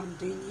see how I'm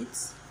doing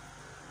it.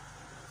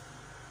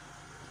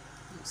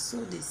 I'll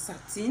sew the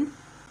satin.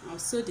 I'll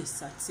sew the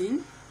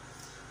satin.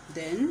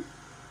 Then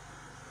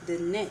the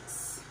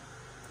nets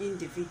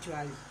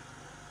individually.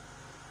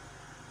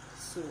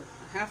 So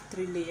I have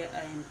 3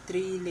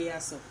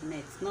 layers of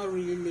nets, not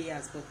really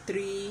layers, but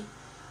 3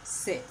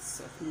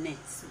 sets of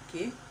nets.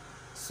 Okay,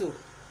 so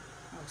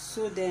I'll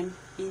sew them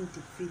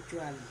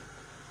individually,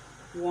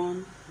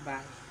 one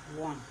by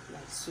one,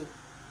 like so.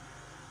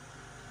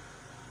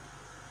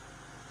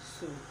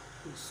 So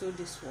you sew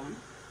this one,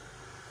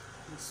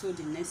 you sew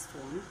the next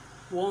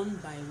one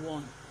by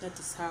one. That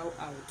is how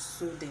I would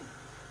sew them.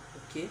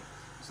 Okay,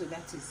 so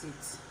that is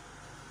it.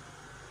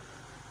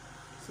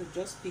 So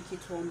just pick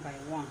it one by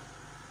one,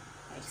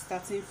 like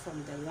starting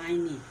from the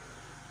lining.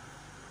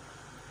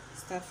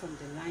 Start from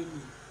the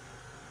lining,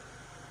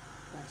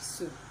 like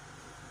so.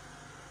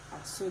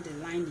 I'll sew the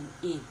lining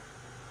in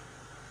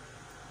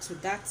to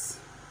that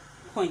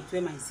point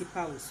where my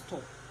zipper will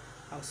stop.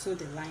 I'll sew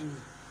the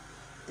lining,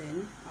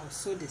 then I'll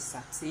sew the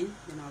satin,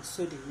 then I'll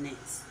sew the net.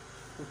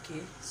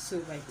 Okay, so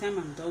by the time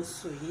I'm done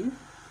sewing,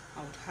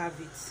 I would have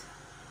it,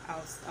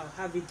 I'll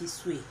have it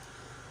this way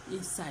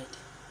inside.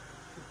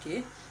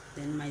 Okay,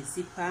 then my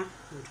zipper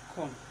would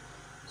come.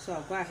 So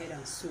I'll go ahead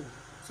and sew.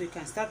 So you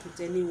can start with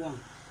any one.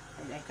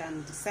 I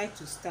can decide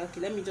to start.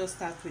 Okay, let me just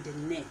start with the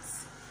net.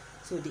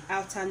 So the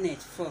outer net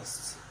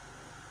first,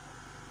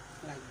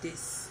 like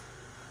this.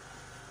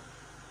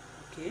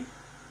 Okay,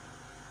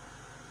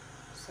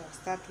 so I'll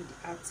start with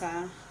the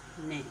outer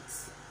net.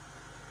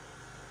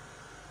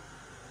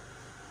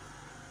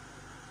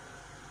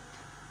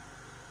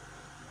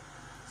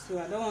 So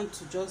I don't want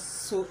to just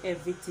sew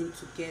everything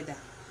together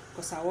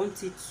because I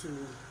want it to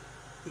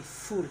be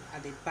full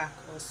at the back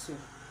also.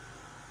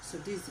 So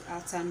this is the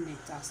outer net.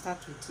 I'll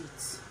start with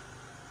it.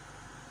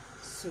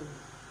 So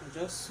I'll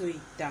just sew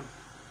it down.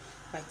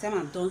 By the time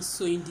I'm done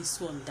sewing this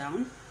one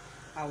down,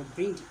 I will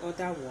bring the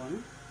other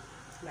one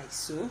like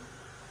so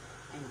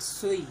and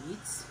sew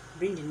it.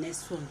 Bring the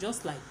next one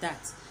just like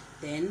that.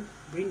 Then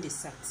bring the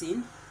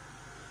satin,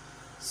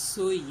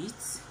 sew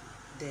it,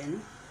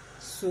 then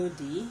sew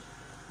the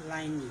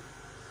lining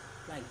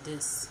like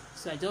this.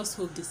 So I just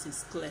hope this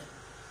is clear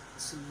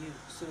to you.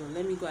 So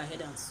let me go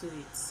ahead and sew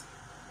it.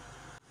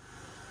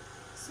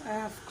 So I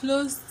have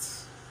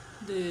closed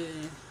the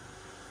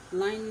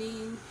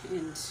lining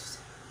and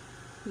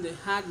the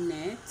hard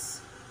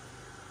net,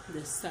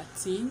 the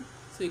satin.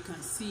 So you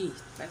can see,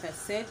 like I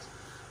said,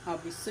 I'll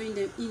be sewing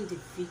them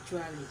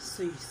individually,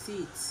 so you see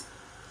it.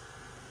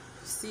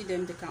 You see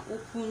them, they can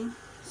open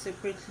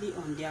separately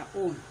on their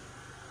own.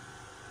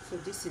 So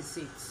this is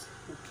it.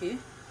 Okay,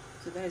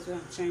 so that is what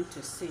I'm trying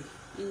to say,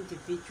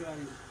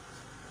 individually,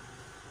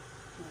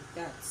 like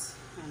that.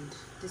 And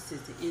this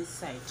is the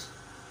inside.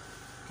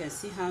 You can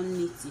see how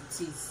neat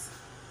it is.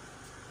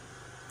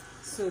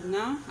 So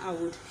now I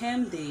would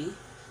hem the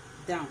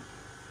down.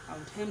 I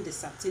would hem the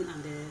satin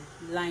and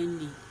the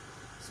lining.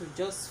 So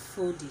just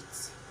fold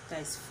it.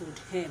 That is fold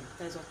hem.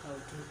 That's what I'll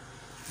do.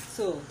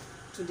 So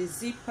to the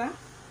zipper,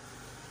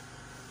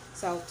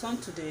 so I'll turn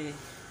to the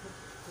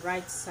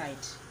right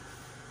side.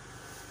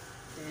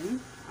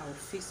 Then I'll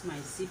fix my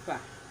zipper.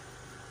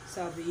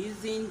 So I'll be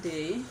using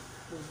the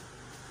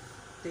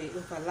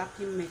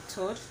overlapping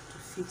method to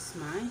fix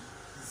my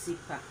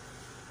zipper.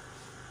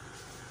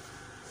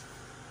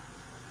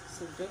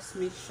 So just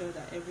make sure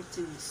that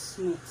everything is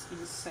smooth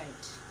inside.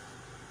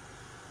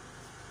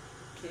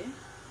 Okay.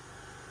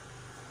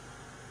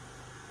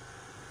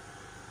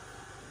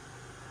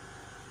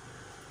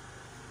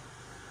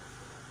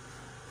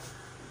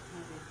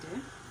 Have it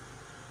there.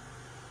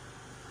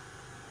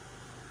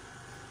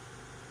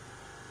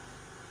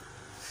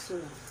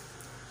 So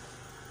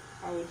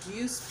I would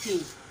use pin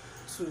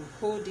to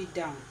hold it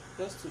down,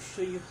 just to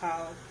show you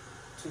how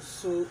to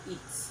sew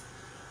it.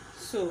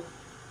 So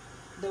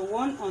the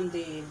one on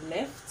the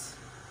left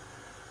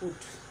would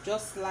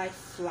just lie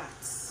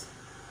flat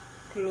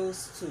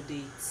close to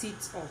the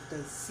teeth of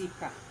the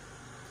zipper,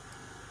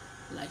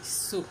 like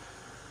so.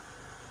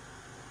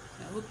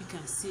 I hope you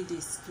can see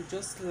this, to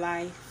just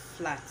lie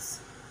flat.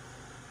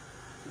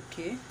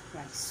 Okay,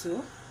 like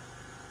so.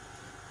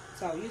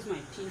 So I'll use my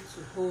pin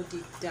to hold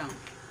it down,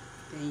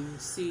 then you will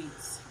see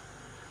it.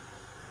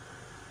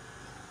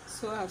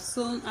 So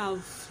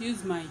I've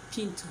used my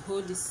pin to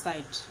hold this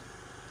side.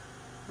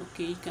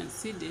 Okay, you can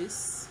see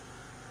this.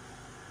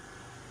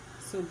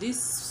 So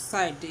this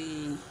side,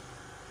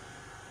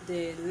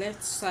 the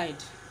left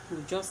side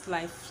will just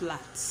lie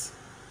flat.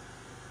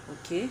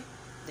 Okay,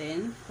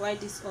 then while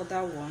this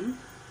other one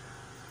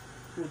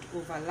would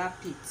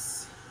overlap it.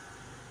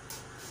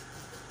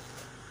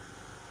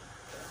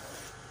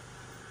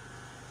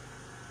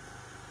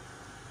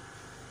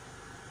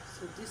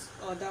 So this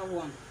other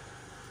one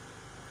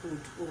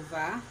would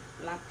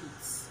overlap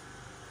it.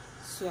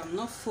 So I'm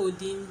not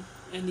folding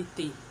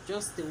anything,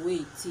 just the way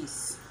it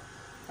is.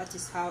 That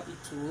is how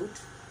it would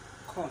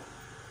come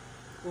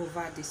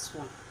over this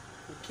one.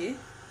 Okay,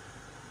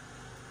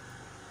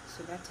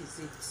 so that is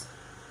it.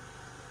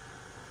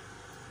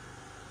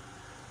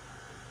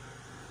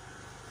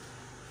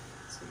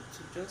 So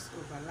to just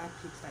overlap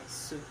it like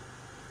so.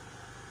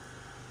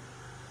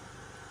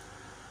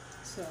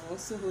 So I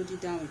also hold it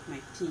down with my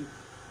pin.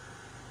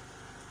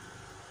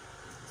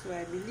 So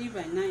I believe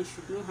by now you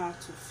should know how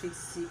to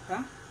fix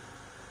zipper,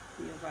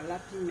 the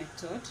overlapping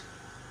method.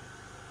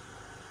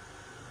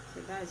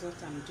 So that is what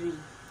I'm doing.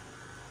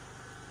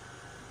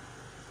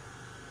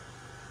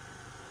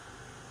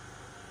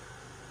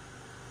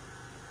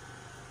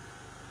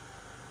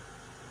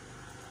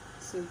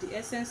 So the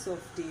essence of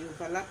the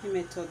overlapping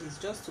method is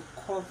just to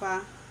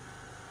cover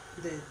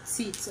the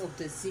teeth of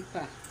the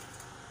zipper.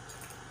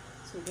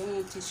 So don't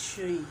want it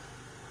showing.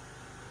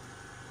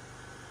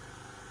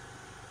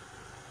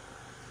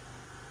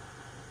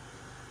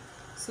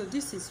 So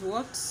this is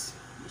what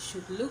it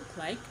should look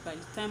like by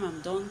the time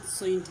I'm done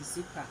sewing the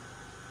zipper.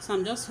 So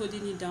I'm just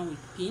holding it down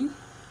with pin.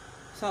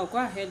 So I'll go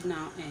ahead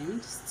now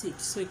and stitch.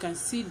 So you can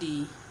see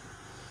the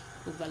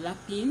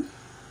overlapping.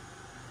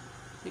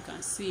 You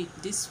can see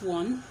this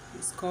one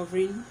is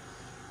covering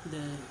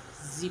the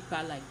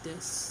zipper like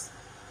this,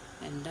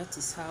 and that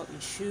is how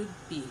it should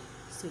be.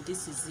 So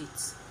this is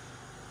it.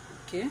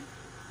 Okay,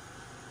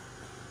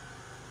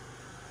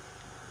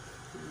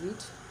 and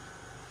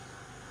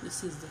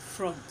this is the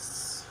front.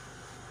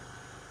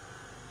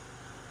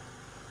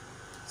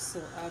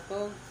 So our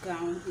ball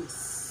gown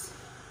is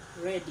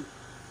ready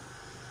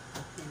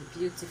and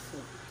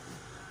beautiful.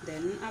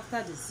 Then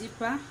after the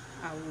zipper,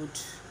 I would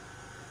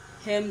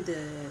hem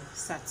the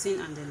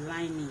satin and the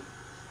lining.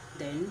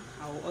 Then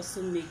I will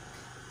also make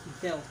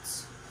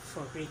belt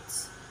for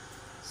it.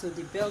 So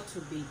the belt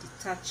will be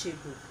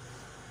detachable.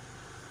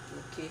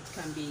 Okay, it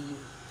can be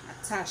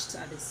attached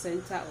at the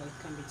center or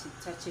it can be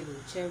detachable,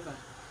 whichever.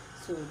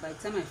 So by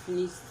the time I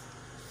finish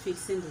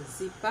fixing the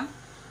zipper,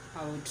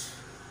 I would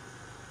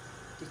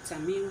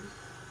determine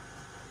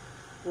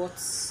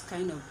what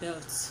kind of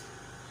belt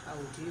I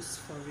would use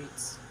for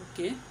it.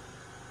 Okay,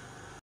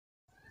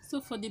 so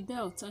for the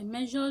belt, I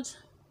measured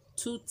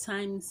 2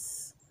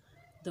 times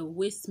the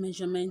waist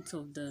measurement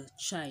of the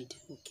child.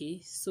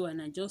 Okay, so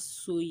and I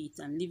just sew it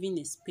and leaving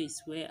a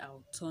space where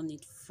I'll turn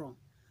it from.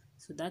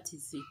 So that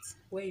is it,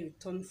 where you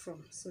turn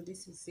from. So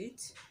this is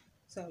it.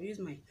 So I'll use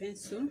my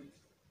pencil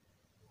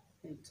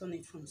and turn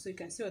it from. So you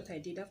can see what I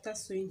did after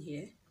sewing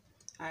here.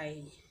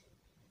 I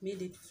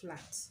made it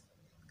flat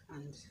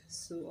and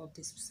sew up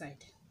this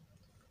side.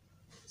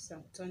 So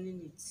I'm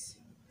turning it.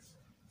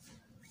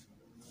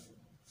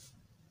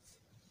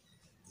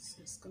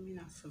 So it's coming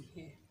out from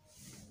here.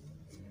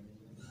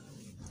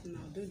 And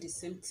I'll do the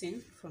same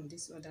thing from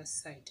this other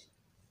side.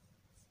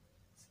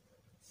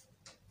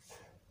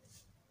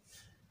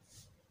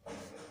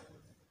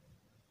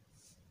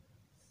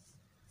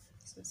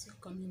 So it's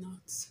coming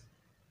out.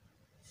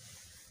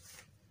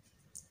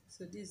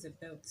 So this is the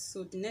belt.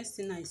 So the next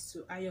thing is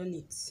to iron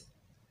it.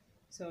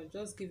 So I'll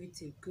just give it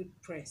a good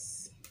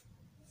press.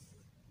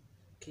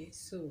 Okay,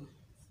 so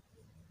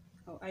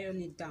I'll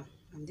iron it down,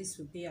 and this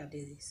will be at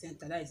the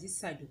center. That is, this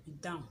side will be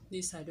down.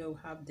 This side will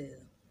have the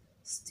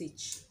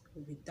stitch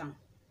will be down,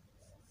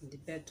 and the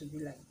belt will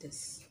be like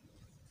this.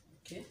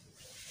 Okay.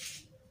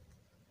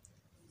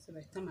 So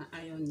by the time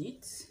I iron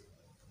it,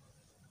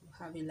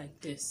 I'll have it like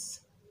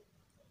this.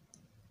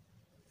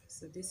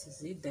 So this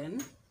is it.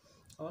 Then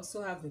I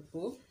also have a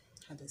bow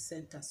at the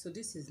center. So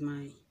this is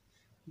my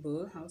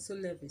bow. I also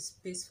left a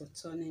space for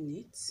turning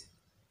it.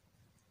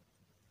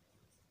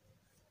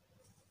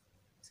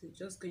 So it's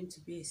just going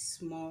to be a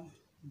small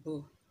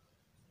bow.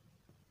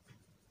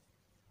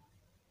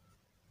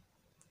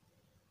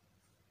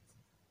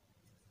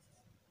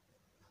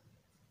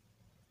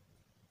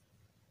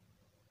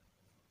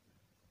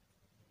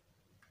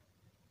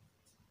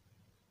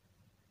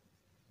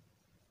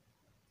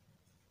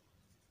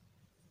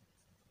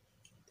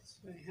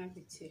 So I have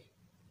it here.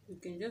 You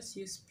can just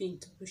use pin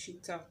to push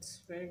it out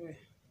very well.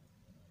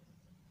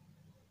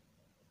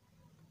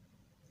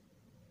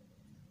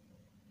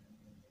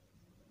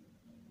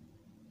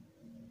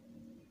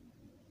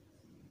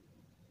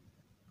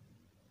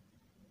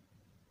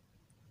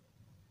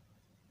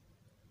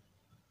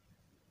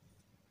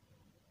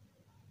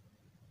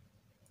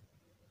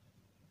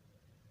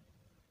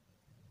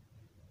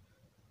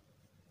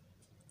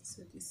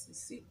 So this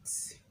is it.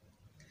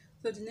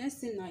 So the next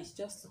thing now is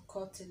just to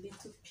cut a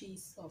little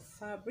piece of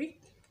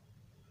fabric,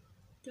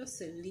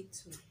 just a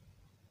little.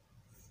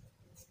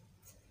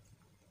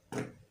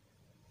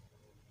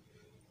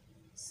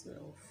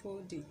 So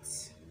fold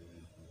it.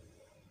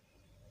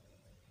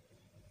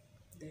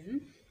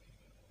 Then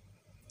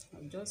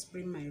I'll just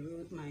bring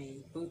my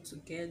bow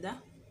together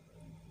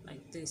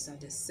like this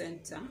at the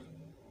center.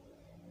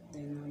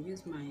 Then I'll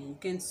use my, you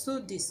can sew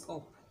this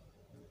up.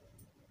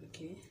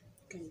 Okay,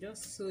 you can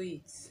just sew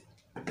it.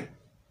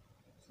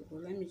 So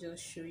let me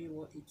just show you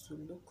what it will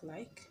look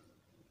like.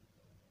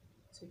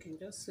 So you can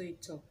just sew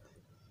it up,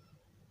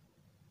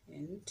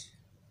 and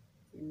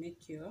you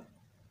make your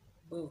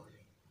bow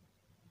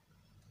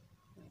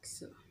like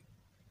so.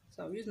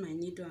 So I'll use my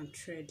needle and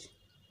thread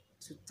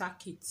to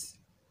tack it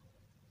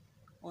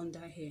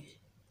under here.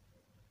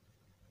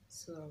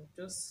 So I'll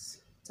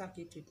just tack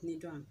it with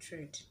needle and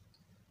thread.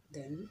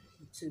 Then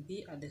it will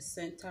be at the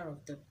center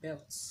of the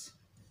belt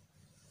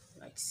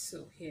like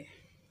so here.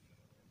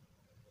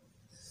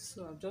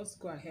 So I'll just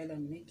go ahead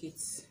and make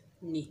it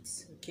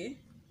neat. Okay,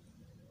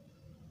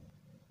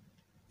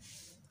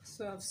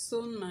 so I've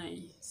sewn my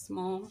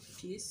small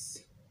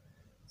piece.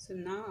 So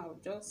now I'll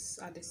just,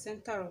 at the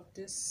center of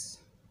this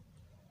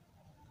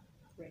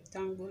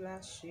rectangular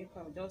shape,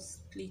 I'll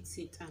just split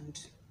it and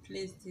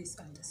place this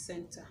at the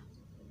center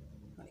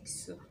like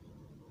so.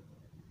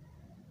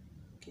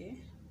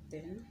 Okay,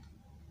 then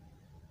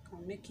I'll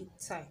make it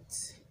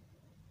tight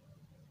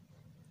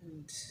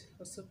and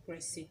also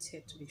press it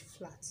here to be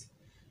flat.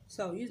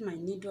 So I'll use my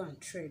needle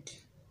and thread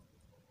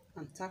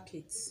and tack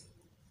it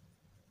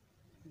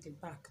at the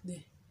back there.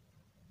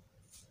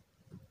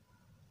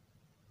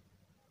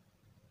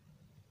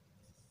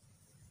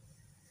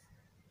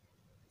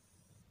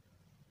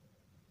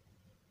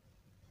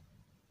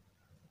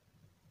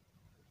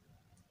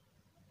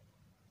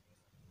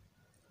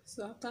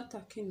 So after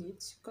tacking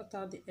it, cut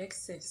out the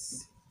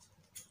excess.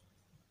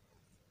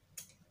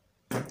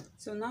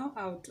 So now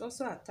I would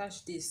also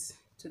attach this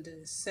to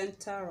the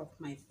center of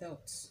my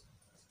belt.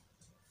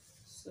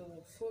 So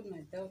I'll fold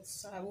my belt.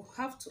 So I will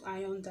have to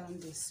iron down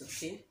this,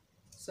 okay?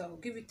 So I'll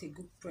give it a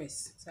good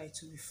press so it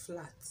will be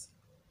flat.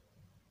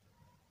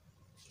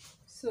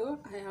 So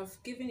I have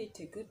given it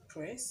a good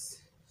press.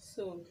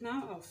 So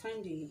now I'll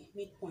find the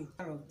midpoint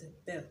of the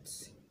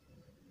belt.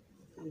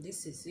 And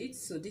this is it.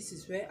 So this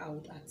is where I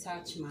would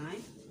attach my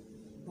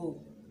bow.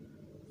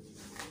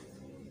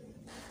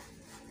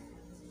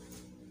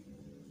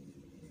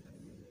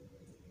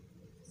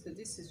 So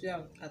this is where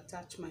I'll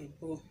attach my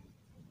bow.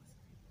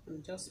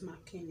 I'm just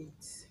marking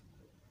it.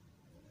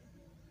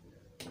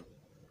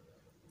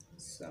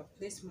 So I'll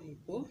place my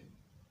bow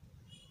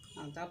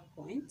at that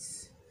point,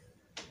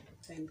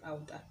 and I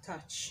would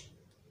attach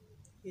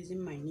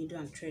using my needle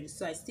and thread.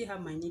 So I still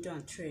have my needle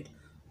and thread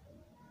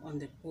on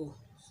the bow.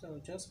 So I'll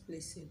just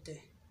place it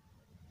there,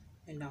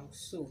 and I'll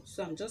sew.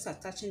 So I'm just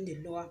attaching the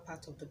lower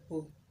part of the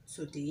bow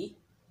to the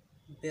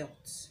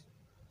belt.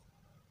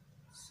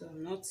 So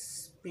I'm not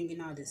bringing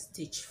out the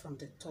stitch from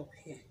the top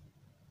here,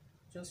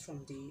 just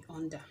from the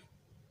under.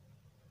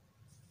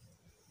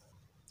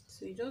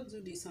 So you just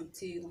do this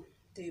until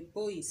the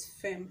bow is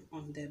firm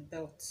on the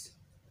belt.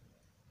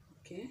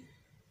 Okay,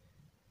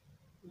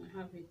 I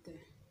have it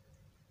there.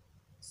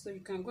 So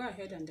you can go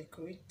ahead and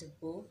decorate the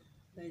bow.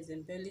 That is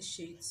embellish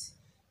it.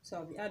 So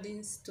I'll be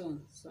adding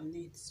stones on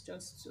it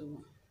just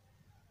to,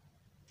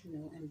 you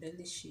know,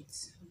 embellish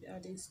it. I'll be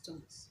adding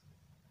stones.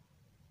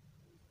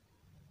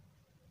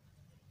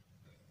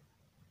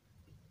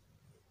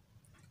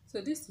 So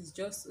this is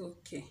just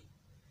okay.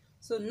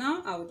 So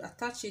now I would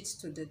attach it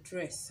to the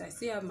dress. I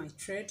still have my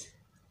thread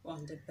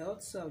on the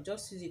belt, so I'll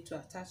just use it to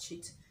attach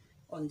it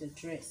on the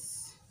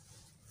dress.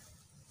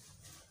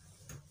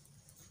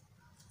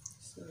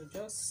 So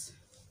just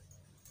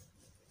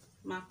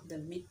mark the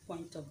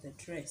midpoint of the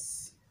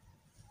dress.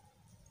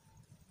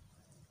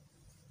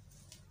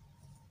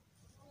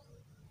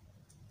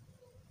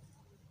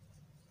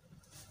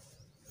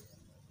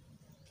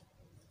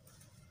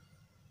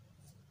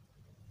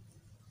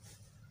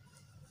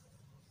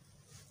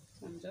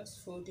 So I'm just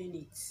folding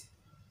it.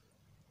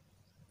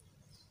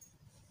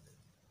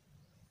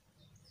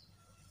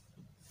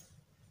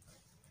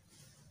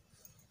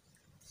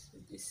 So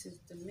this is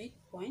the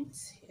midpoint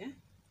here.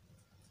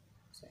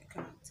 So I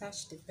can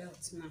attach the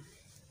belt now.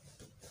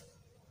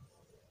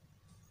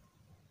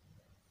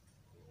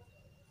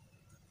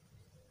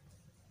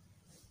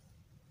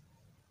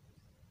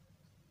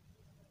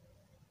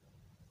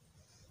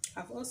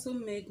 I've also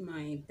made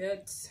my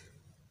belt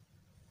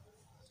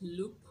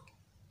loop.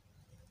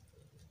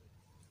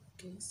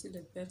 Can you see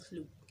the belt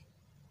loop?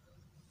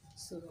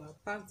 So I'll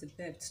pass the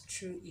belt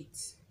through it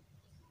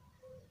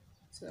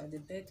so that the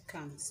belt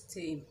can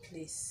stay in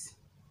place.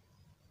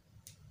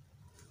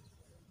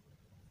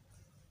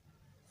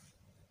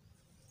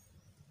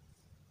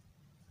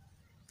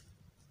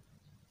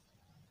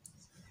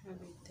 So have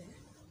it there.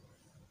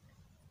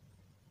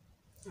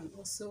 And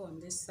also on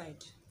this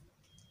side.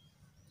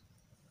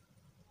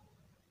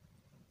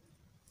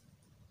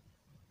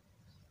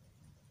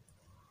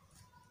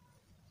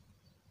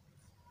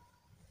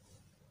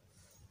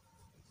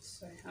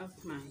 So I have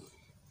mine.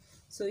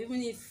 So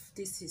even if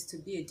this is to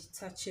be a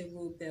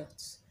detachable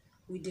belt,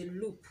 with the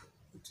loop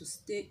it will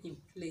stay in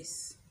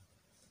place.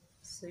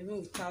 So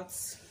even without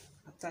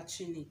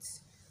attaching it,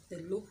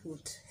 the loop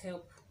would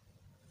help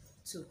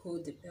to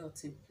hold the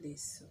belt in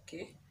place.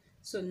 Okay,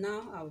 so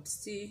now I would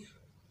still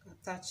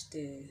attach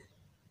the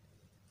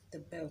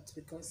belt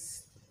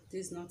because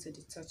this is not a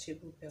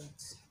detachable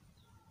belt.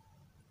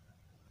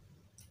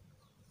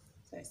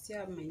 So I still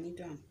have my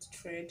needle and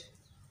thread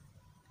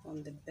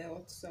on the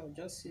belt, so I'll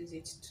just use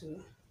it to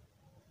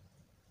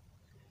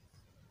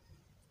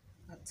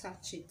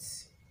attach it.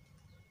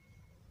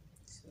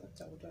 So what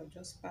I would, I'll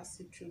just pass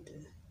it through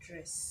the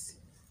dress.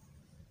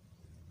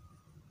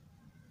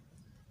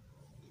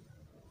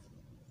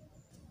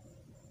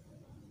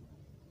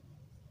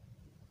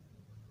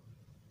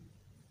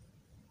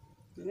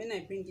 And when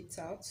I bring it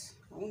out,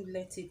 I won't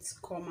let it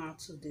come out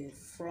to the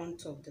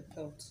front of the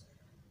belt.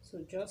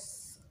 So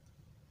just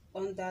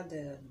under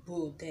the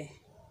bow there,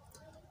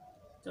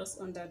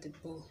 just under the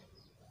bow,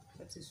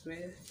 that is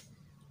where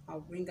I'll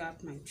bring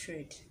out my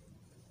thread.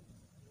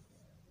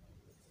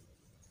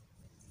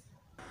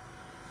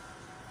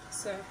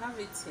 So I have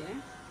it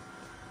here.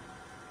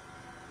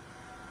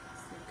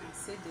 So you can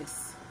see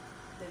this.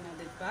 Then at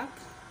the back,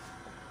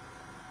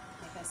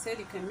 like I said,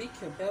 you can make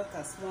your belt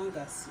as long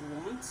as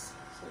you want.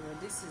 So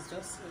this is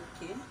just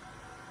okay.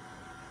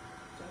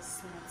 Just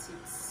snap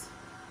it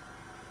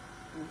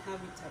and have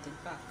it at the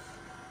back,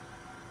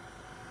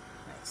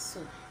 like so.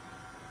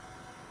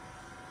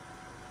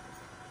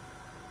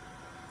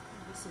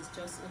 This is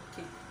just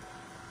okay.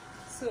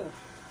 So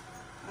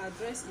our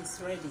dress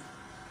is ready.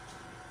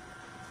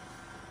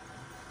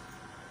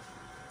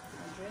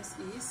 Our dress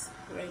is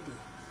ready.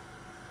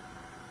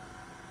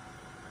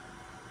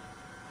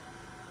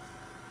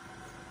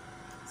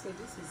 So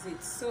this is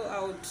it. So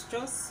I would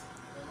just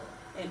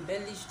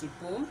embellish the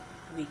bow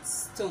with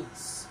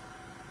stones.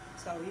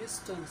 So I'll use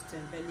stones to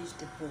embellish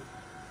the bow,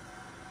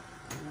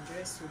 and the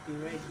dress will be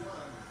ready.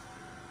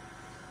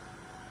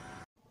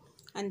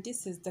 And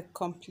this is the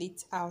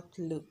complete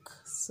outlook.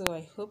 So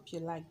I hope you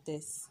like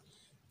this.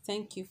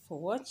 Thank you for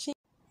watching,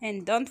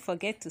 and don't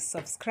forget to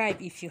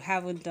subscribe if you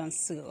haven't done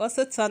so.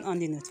 Also turn on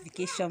the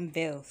notification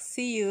bell.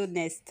 See you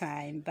next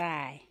time.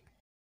 Bye.